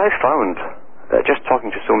 and what I found, just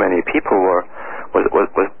talking to so many people, was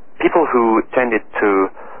people who tended to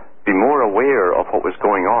be more aware of what was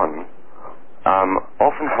going on,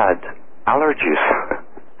 often had allergies,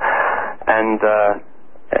 and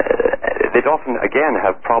they'd often, again,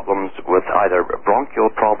 have problems with either bronchial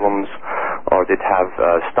problems, or they'd have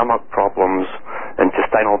stomach problems,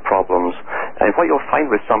 intestinal problems. And what you'll find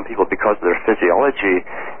with some people, because of their physiology,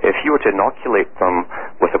 if you were to inoculate them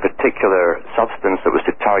with a particular substance that was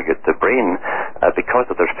to target the brain, because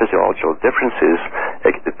of their physiological differences,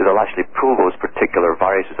 they'll actually pull those particular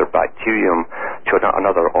viruses or bacterium to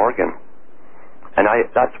another organ. And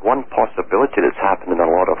that's one possibility that's happened in a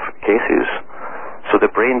lot of cases. So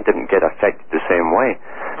the brain didn't get affected the same way.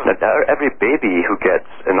 Now, every baby who gets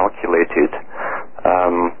inoculated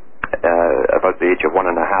about the age of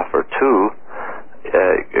 1.5 or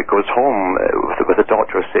 2, it goes home with the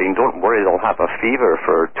doctor saying, don't worry, they'll have a fever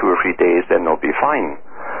for 2 or 3 days, then they'll be fine.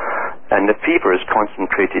 And the fever is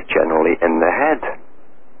concentrated generally in the head.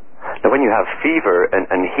 Now, when you have fever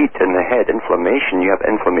and heat in the head, inflammation, you have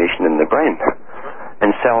inflammation in the brain.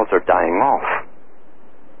 And cells are dying off.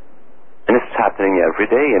 And this is happening every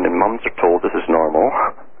day, and the mums are told this is normal.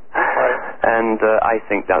 Right. And I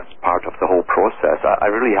think that's part of the whole process. I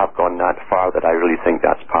really have gone that far that I really think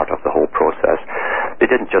that's part of the whole process. They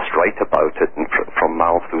didn't just write about it and from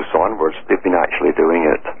Malthus onwards. They've been actually doing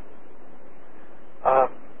it.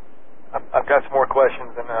 I've got some more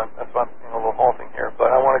questions, and that's why I'm a little halting here.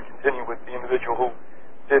 But I want to continue with the individual who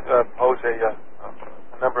did pose a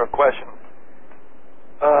number of questions.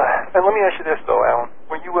 And let me ask you this, though, Alan.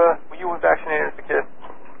 Were you vaccinated as a kid?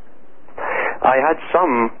 I had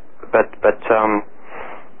some, but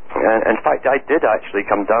in fact, I did actually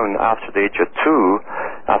come down after the age of 2,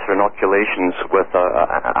 after inoculations with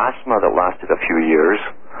asthma that lasted a few years,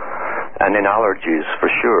 and then allergies for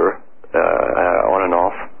sure, on and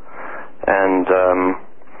off. And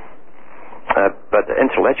but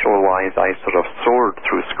intellectual-wise, I sort of soared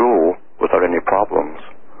through school without any problems.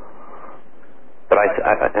 But I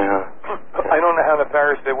don't know how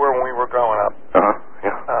nefarious they were when we were growing up.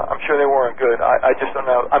 Yeah. I'm sure they weren't good. I just don't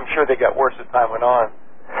know. I'm sure they got worse as time went on.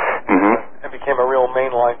 And became a real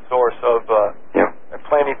mainline source of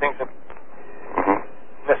planting things that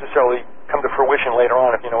necessarily come to fruition later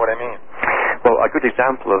on, if you know what I mean. Well, a good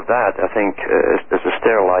example of that, I think, is the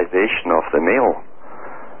sterilization of the male.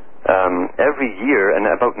 Every year, and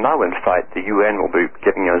about now, in fact, the UN will be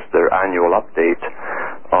giving us their annual update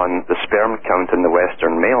on the sperm count in the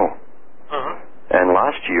Western male. And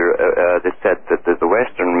last year, they said that the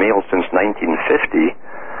Western male since 1950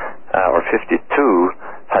 or 52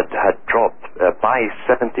 had dropped by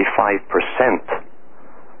 75%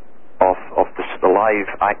 of the live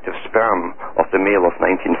active sperm of the male of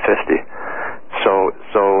 1950. So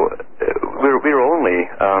we're only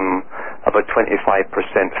about 25%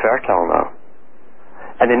 fertile now,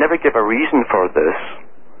 and they never give a reason for this,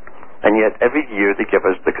 and yet every year they give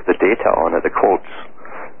us the data on it, the quotes,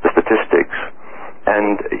 the statistics,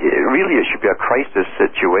 and really it should be a crisis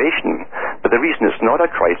situation. But the reason it's not a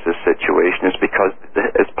crisis situation is because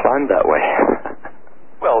it's planned that way.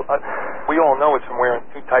 Well, we all know it's from wearing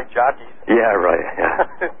too tight jockeys. Yeah, right.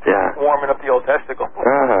 Yeah. Warming up the old testicle.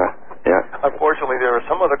 Yeah. Unfortunately, there are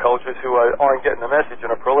some other cultures who aren't getting the message and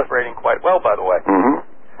are proliferating quite well, by the way.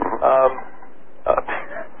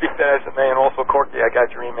 Be that as it may, and also, Corky, I got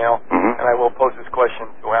your email, and I will pose this question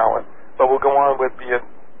to Alan. But we'll go on with the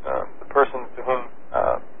person to whom,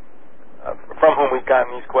 from whom we've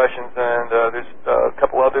gotten these questions, and there's a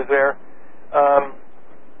couple others there.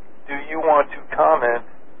 Do you want to comment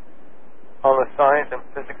on the science and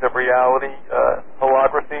physics of reality,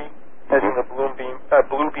 holography, as in the Blue Beam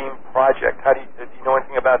Project? Do you know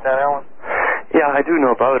anything about that, Alan? Yeah, I do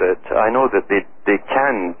know about it. I know that they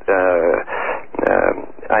can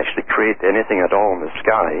actually create anything at all in the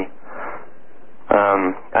sky.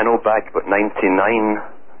 I know back about 1999,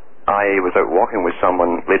 I was out walking with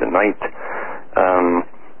someone late at night,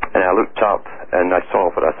 and I looked up and I saw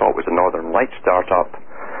what I thought was a Northern Light start up.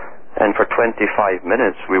 And for 25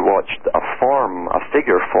 minutes we watched a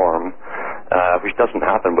figure form, which doesn't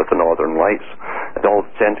happen with the Northern Lights. It all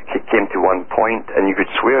came to one point, and you could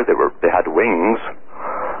swear they had wings.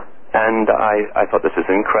 And I thought, this is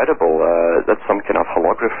incredible. That's some kind of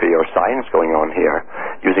holography or science going on here,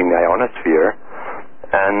 using the ionosphere.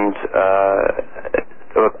 And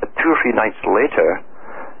 2 or 3 nights later,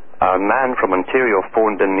 a man from Ontario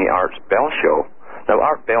phoned in the Art Bell show. Now,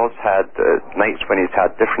 Art Bell's had nights when he's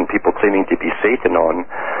had different people claiming to be Satan on.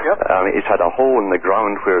 Yep. He's had a hole in the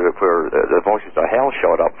ground where the voices of hell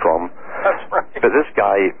shot up from. That's right. But this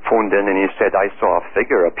guy phoned in and he said, I saw a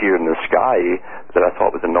figure appear in the sky that I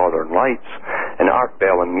thought was the Northern Lights. And Art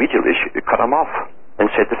Bell immediately cut him off and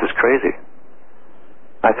said, this is crazy.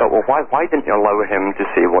 I thought, well, why didn't you allow him to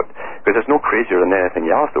say what... Because there's no crazier than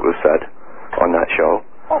anything else that was said on that show.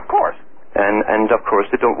 Well, of course. And of course,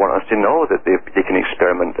 they don't want us to know that they can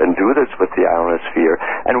experiment and do this with the ionosphere.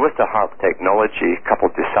 And with the HAARP technology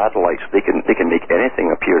coupled to satellites, they can make anything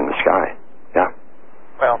appear in the sky. Yeah.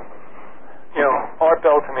 Well, you know, Art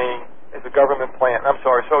Bell to me is a government plant. I'm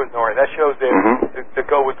sorry, so is Nori. That show's there to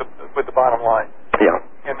go with the bottom line. Yeah.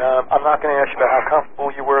 And I'm not going to ask you about how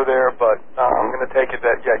comfortable you were there, but I'm going to take it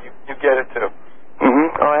that you get it too.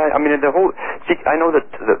 I mean, the whole... See, I know that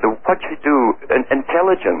what you do,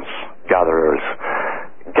 intelligence gatherers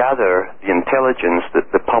gather the intelligence that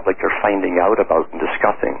the public are finding out about and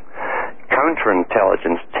discussing.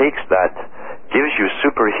 Counterintelligence takes that, gives you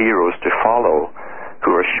superheroes to follow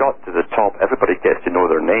who are shot to the top. Everybody gets to know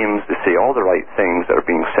their names. They say all the right things that are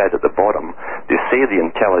being said at the bottom. They say the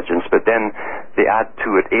intelligence, but then they add to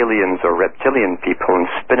it aliens or reptilian people and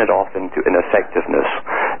spin it off into ineffectiveness.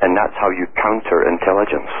 And that's how you counter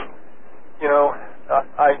intelligence. You know,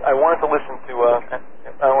 I wanted to listen to...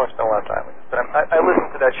 I don't want to spend a lot of time with this, but I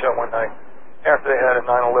listened to that show one night after they had a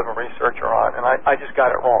 9/11 researcher on, and I just got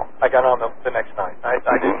it wrong. I got on the next night. I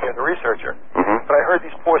didn't hear the researcher. But I heard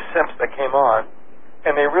these poor simps that came on,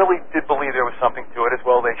 and they really did believe there was something to it, as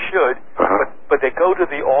well they should, but they go to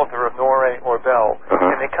the author of Nore or Bell,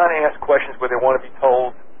 and they kind of ask questions where they want to be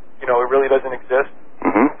told, you know, it really doesn't exist.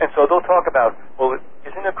 And so they'll talk about, well,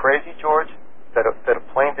 isn't it crazy, George, that a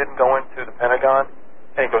plane didn't go into the Pentagon?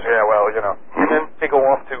 And he goes, yeah, well, you know. And then they go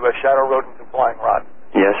off to shadow rodents and flying rods.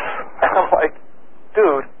 Yes. And I'm like,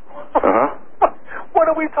 dude, what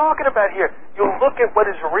are we talking about here? You'll look at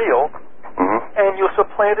what is real, and you'll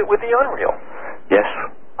supplant it with the unreal. Yes.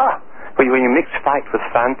 When you mix fact with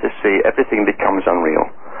fantasy, everything becomes unreal.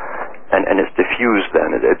 And it's diffused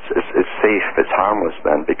then. It's safe, it's harmless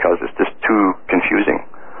then, because it's just too confusing.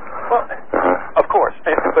 Well, of course.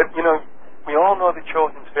 But, you know, we all know the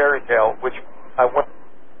children's fairy tale, which I wrote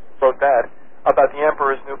that, about the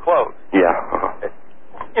Emperor's New Clothes. Yeah.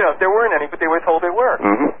 You know, there weren't any, but they were told there were.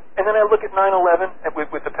 And then I look at 9/11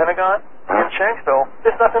 with the Pentagon in Shanksville.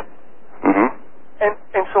 There's nothing.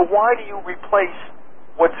 And so why do you replace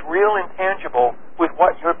what's real and tangible with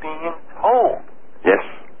what you're being told? Yes.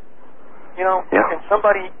 You know, and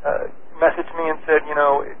somebody messaged me and said, you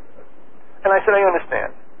know, and I said, I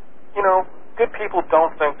understand. You know, good people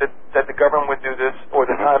don't think that the government would do this, or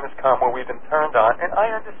the time has come where we've been turned on, and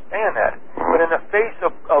I understand that. But in the face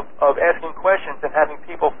of asking questions and having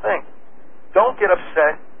people think, don't get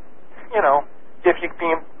upset, you know, if you're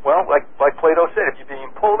being, well, like Plato said, if you're being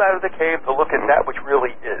pulled out of the cave to look at that which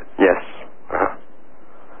really is. Yes.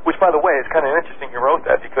 Which, by the way, is kind of interesting you wrote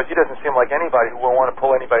that, because he doesn't seem like anybody who will want to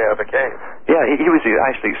pull anybody out of a cave. Yeah, he was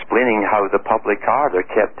actually explaining how the public are. They're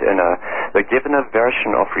kept in they're given a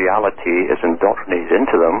version of reality, is indoctrinated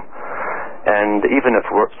into them, and even if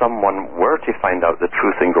someone were to find out the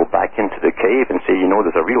truth and go back into the cave and say, you know,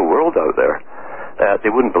 there's a real world out there, they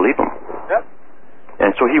wouldn't believe him. Yep.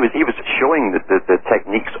 And so he was showing the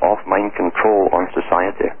techniques of mind control on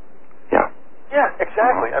society. Yeah. Yeah,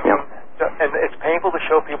 exactly. I mean, and it's painful to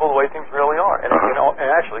show people the way things really are, and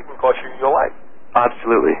actually it can cost you your life.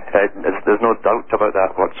 Absolutely. There's no doubt about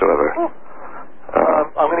that whatsoever.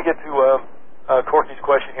 I'm going to get to Corky's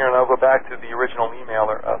question here, and I'll go back to the original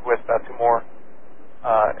emailer who has about two more.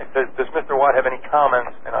 It says, does Mr. Watt have any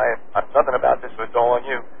comments, and I have nothing about this, so it's all on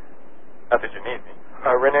you. Not that you need me.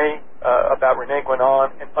 About Rene Guénon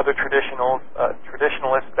and other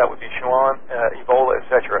traditionalists, that would be Schuon, Ebola,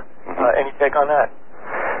 etc. Any take on that?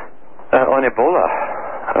 On Ebola?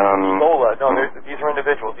 Ebola. No, these are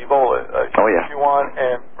individuals. Ebola. Schuon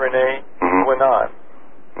and Rene Guénon.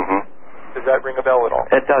 Does that ring a bell at all?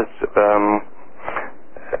 It does.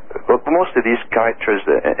 Well, most of these characters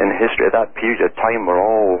in history at that period of time were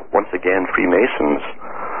all, once again, Freemasons.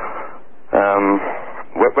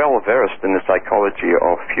 We're well versed in the psychology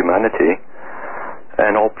of humanity,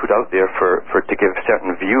 and all put out there to give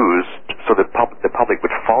certain views, so the public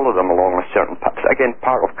would follow them along a certain path. Again,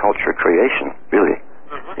 part of culture creation, really,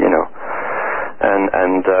 you know.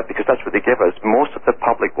 And because that's what they give us. Most of the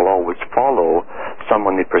public will always follow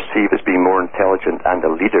someone they perceive as being more intelligent and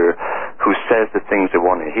a leader who says the things they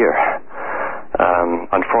want to hear.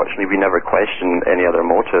 Unfortunately, we never question any other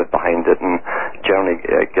motive behind it, and generally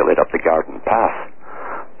get led up the garden path.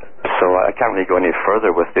 can't really go any further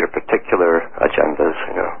with their particular agendas,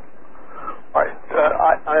 you know. All right.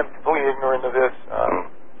 I'm completely ignorant of this.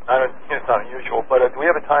 It's not unusual, but do we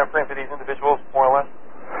have a time frame for these individuals, more or less?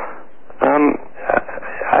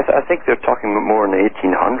 I think they're talking more in the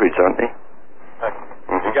 1800s, aren't they?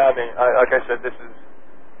 You got me. Like I said, this is,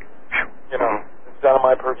 it's out of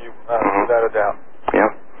my purview, without a doubt. Yeah.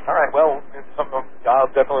 All right. Well, it's something I'll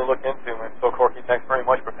definitely look into. And so, Corky, thanks very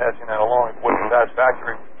much for passing that along. It wasn't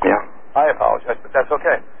satisfactory. Yeah. I apologize, but that's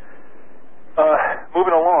okay.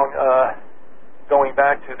 Moving along, going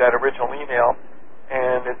back to that original email,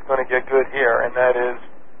 and it's going to get good here, and that is,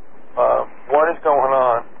 what is going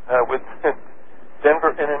on with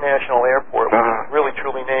Denver International Airport, which is really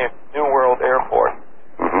truly named New World Airport,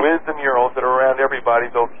 with the murals that are around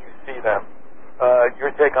everybody, though few see them.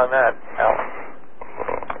 Your take on that, Alan?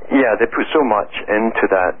 Yeah, they put so much into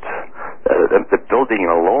that, the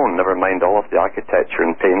building alone, never mind all of the architecture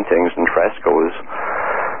and paintings and frescoes.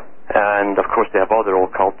 And, of course, they have all their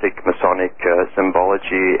occultic, Masonic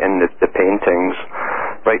symbology in the paintings,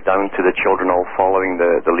 right down to the children all following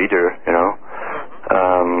the leader, you know.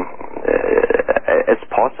 It's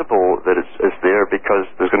possible that it's there because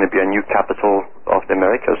there's going to be a new capital of the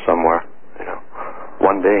Americas somewhere, you know,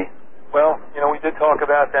 one day. Well, we did talk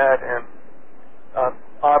about that, and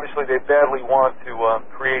obviously they badly want to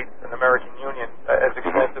create an American Union as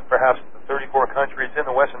extensive, perhaps, the 34 countries in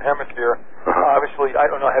the Western Hemisphere. Obviously, I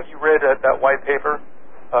don't know, have you read that white paper,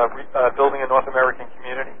 Building a North American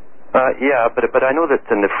Community? Yeah, but I know that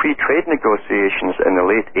in the free trade negotiations in the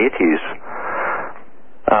late 80s,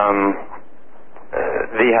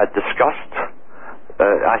 they had discussed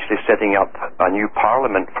actually setting up a new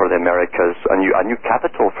parliament for the Americas, a new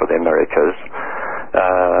capital for the Americas,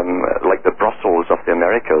 like the Brussels of the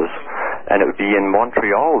Americas, and it would be in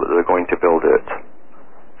Montreal that they're going to build it.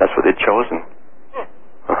 That's what they'd chosen.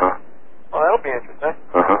 Well, that'll be interesting.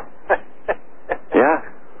 Yeah.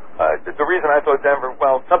 The reason I thought Denver,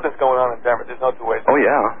 well, something's going on in Denver. There's no two ways. Oh,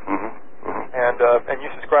 yeah. And you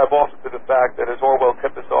subscribe also to the fact that, as Orwell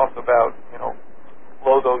tipped us off about,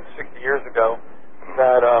 those 60 years ago,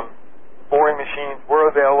 that boring machines were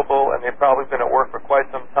available and they've probably been at work for quite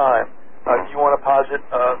some time. Do you want to posit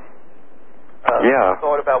thought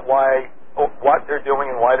about what they're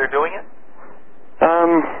doing and why they're doing it?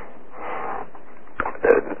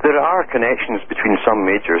 There are connections between some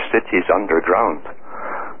major cities underground.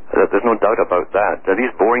 There's no doubt about that.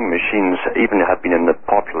 These boring machines even have been in the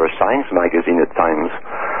Popular Science magazine at times,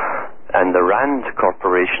 and the RAND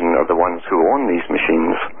Corporation are the ones who own these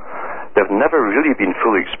machines. They've never really been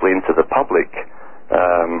fully explained to the public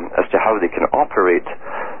as to how they can operate,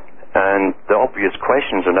 and the obvious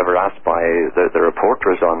questions are never asked by the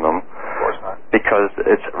reporters on them. Of course not. Because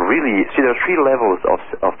it's really, there are three levels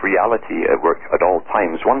of reality at work at all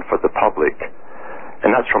times. One for the public,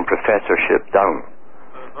 and that's from professorship down.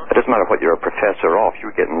 It doesn't matter what you're a professor of,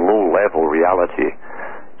 you're getting low-level reality.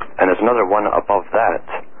 And there's another one above that,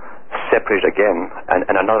 separate again, and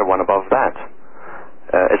another one above that.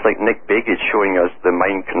 It's like Nick Begich showing us the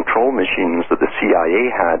mind control machines that the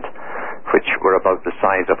CIA had, which were about the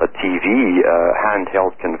size of a TV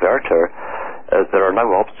handheld converter, that are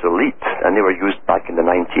now obsolete, and they were used back in the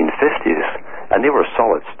 1950s, and they were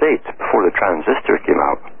solid state before the transistor came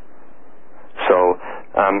out. So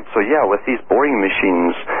yeah, with these boring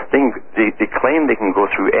machines, they claim they can go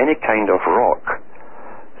through any kind of rock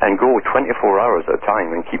and go 24 hours at a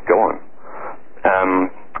time and keep going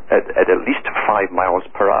at least 5 miles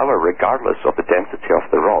per hour, regardless of the density of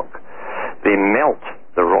the rock. They melt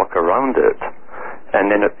the rock around it,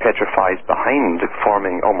 and then it petrifies behind,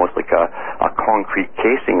 forming almost like a concrete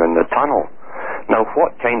casing in the tunnel. Now,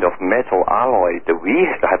 what kind of metal alloy do we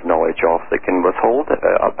have knowledge of that can withhold,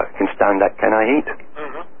 can stand that kind of heat?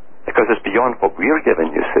 Because it's beyond what we're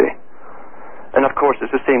given, you see. And of course,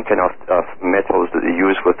 it's the same kind of metals that they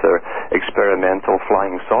use with their experimental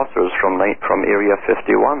flying saucers from Area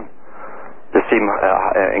 51. The same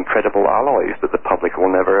incredible alloys that the public will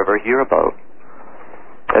never ever hear about.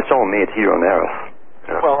 It's all made here on Earth.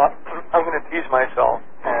 Yeah. Well, I'm going to tease myself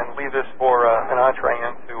and leave this for an entree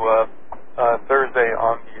into Thursday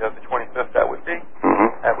on the 25th. That would be.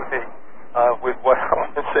 That would be with what I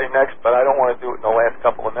want to say next, but I don't want to do it in the last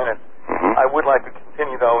couple of minutes. I would like to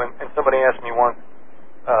continue, though, and somebody asked me once,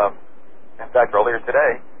 in fact, earlier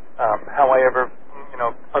today, how I ever,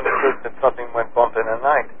 understood that something went bump in the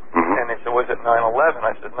night. And they said, was it 9/11?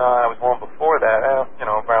 I said, no, I was long before that,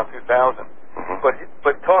 around 2000.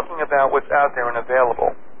 But talking about what's out there and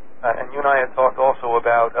available, and you and I had talked also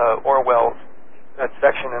about Orwell's, that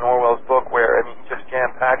section in Orwell's book where, he just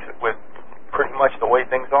jam-packs it with pretty much the way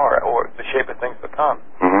things are, or the shape of things become.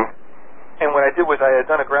 I did was I had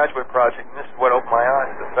done a graduate project, and this is what opened my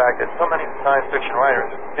eyes to the fact that so many science fiction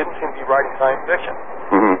writers didn't seem to be writing science fiction.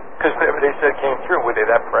 Because whatever they said came true. Were they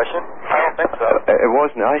that prescient? I don't think so. It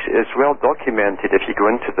wasn't. It's well documented if you go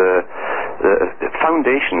into the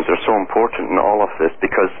foundations are so important in all of this,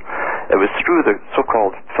 because it was through the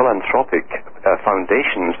so-called philanthropic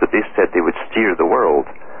foundations that they said they would steer the world.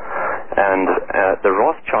 And the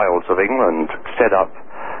Rothschilds of England set up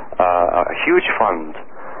a huge fund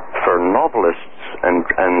for novelists and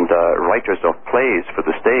writers of plays for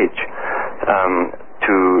the stage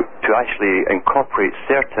to actually incorporate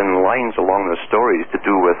certain lines along the stories to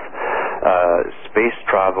do with space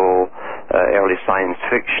travel, early science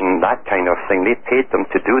fiction, that kind of thing. They paid them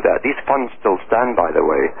to do that. These funds still stand, by the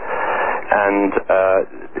way. And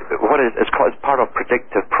it's called part of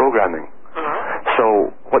predictive programming.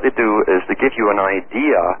 So what they do is they give you an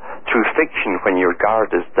idea through fiction when your guard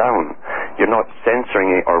is down. You're not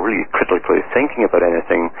censoring it or really critically thinking about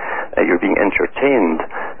anything. You're being entertained,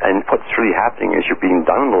 and what's really happening is you're being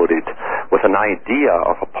downloaded with an idea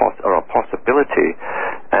of a possibility.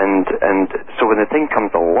 And so when the thing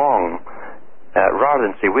comes along, rather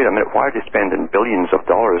than say, wait a minute, why are they spending billions of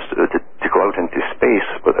dollars to go out into space?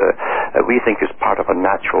 We think it's part of a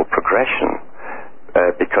natural progression.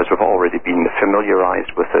 Because we've already been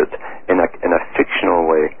familiarized with it in a fictional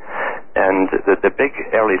way. And the big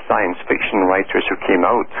early science fiction writers who came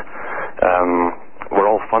out were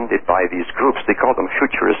all funded by these groups. They call them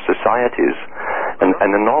futurist societies.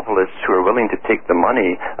 And the novelists who are willing to take the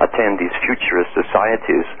money attend these futurist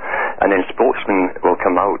societies. And then spokesmen will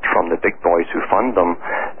come out from the big boys who fund them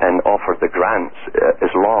and offer the grants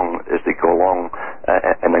as long as they go along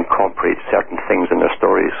and incorporate certain things in their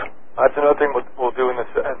stories. That's another thing we'll do in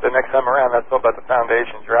the next time around. That's all about the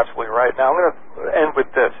foundations. You're absolutely right. Now, I'm going to end with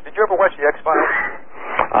this. Did you ever watch The X-Files?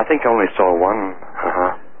 I think I only saw one.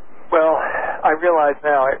 Well, I realize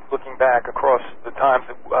now, looking back across the times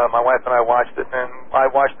that my wife and I watched it, and I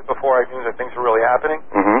watched it before I knew that things were really happening.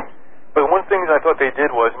 But one thing that I thought they did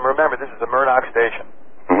was, and remember, this is a Murdoch station.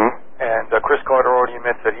 And Chris Carter already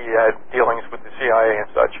admits that he had dealings with the CIA and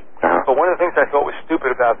such. But one of the things I thought was stupid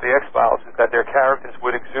about the X-Files is that their characters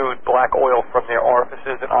would exude black oil from their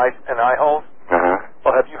orifices and eye holes.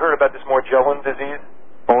 Well, have you heard about this Morgellon disease?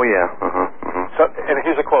 Oh, yeah. So, and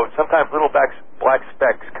here's a quote. Sometimes little black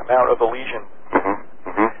specks come out of a lesion.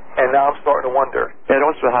 And now I'm starting to wonder. It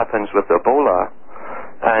also happens with Ebola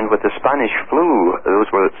and with the Spanish flu. Those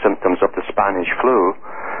were symptoms of the Spanish flu.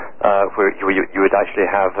 Where you would actually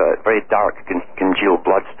have very dark congealed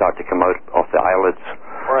blood start to come out of the eyelids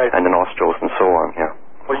and the nostrils and so on. Yeah.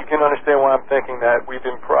 Well, you can understand why I'm thinking that we've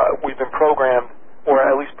been programmed, or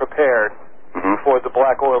at least prepared, for the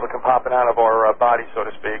black oil that come popping out of our body, so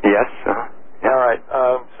to speak. Yes. All right.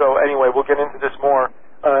 So anyway, we'll get into